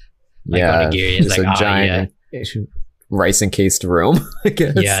ball. Like onigiri. It's like a giant rice encased room, I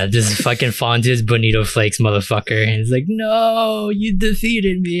guess. Yeah, just fucking fall into his bonito flakes, motherfucker. And he's like, no, you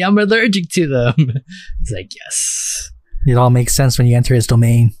defeated me. I'm allergic to them. He's like, yes. It all makes sense when you enter his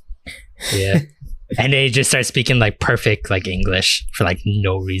domain. Yeah. And they just start speaking like perfect like English for like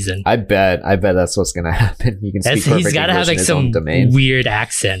no reason. I bet that's what's gonna happen. You can speak perfect English. He's gotta have like some weird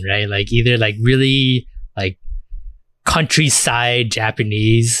accent, right? Like either like really like countryside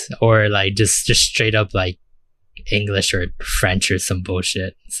Japanese or like just straight up like English or French or some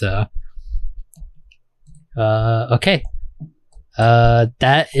bullshit. So okay,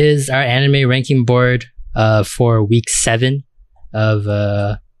 that is our anime ranking board for week 7 of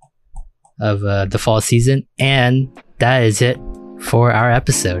the fall season, and that is it for our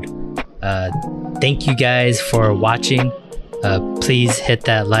episode. Thank you guys for watching. Please hit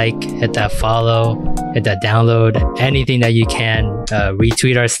that like, hit that follow, hit that download, anything that you can.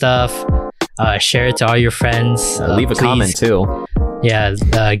 Retweet our stuff, share it to all your friends. Leave a comment too. Yeah,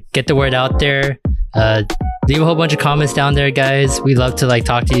 get the word out there. Leave a whole bunch of comments down there, guys. We love to like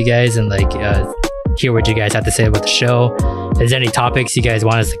talk to you guys and like hear what you guys have to say about the show. If there's any topics you guys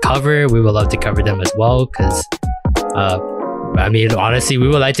want us to cover, we would love to cover them as well, because I mean, honestly, we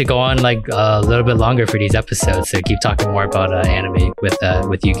would like to go on like a little bit longer for these episodes, so keep talking more about anime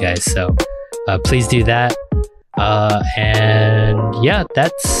with you guys. So please do that. And yeah,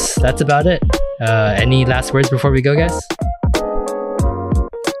 that's about it. Any last words before we go, guys?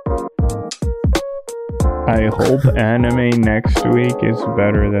 I hope anime next week is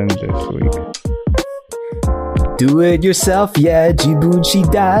better than this week. Do it yourself, yeah,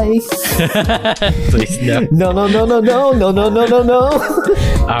 Jibuchi dai. Please, no. No.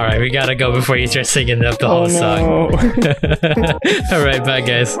 All right, we gotta go before you start singing the whole song. All right, bye,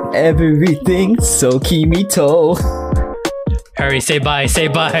 guys. Everything so kimito. Hurry, say bye.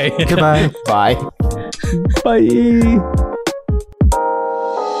 Goodbye. Bye. Bye.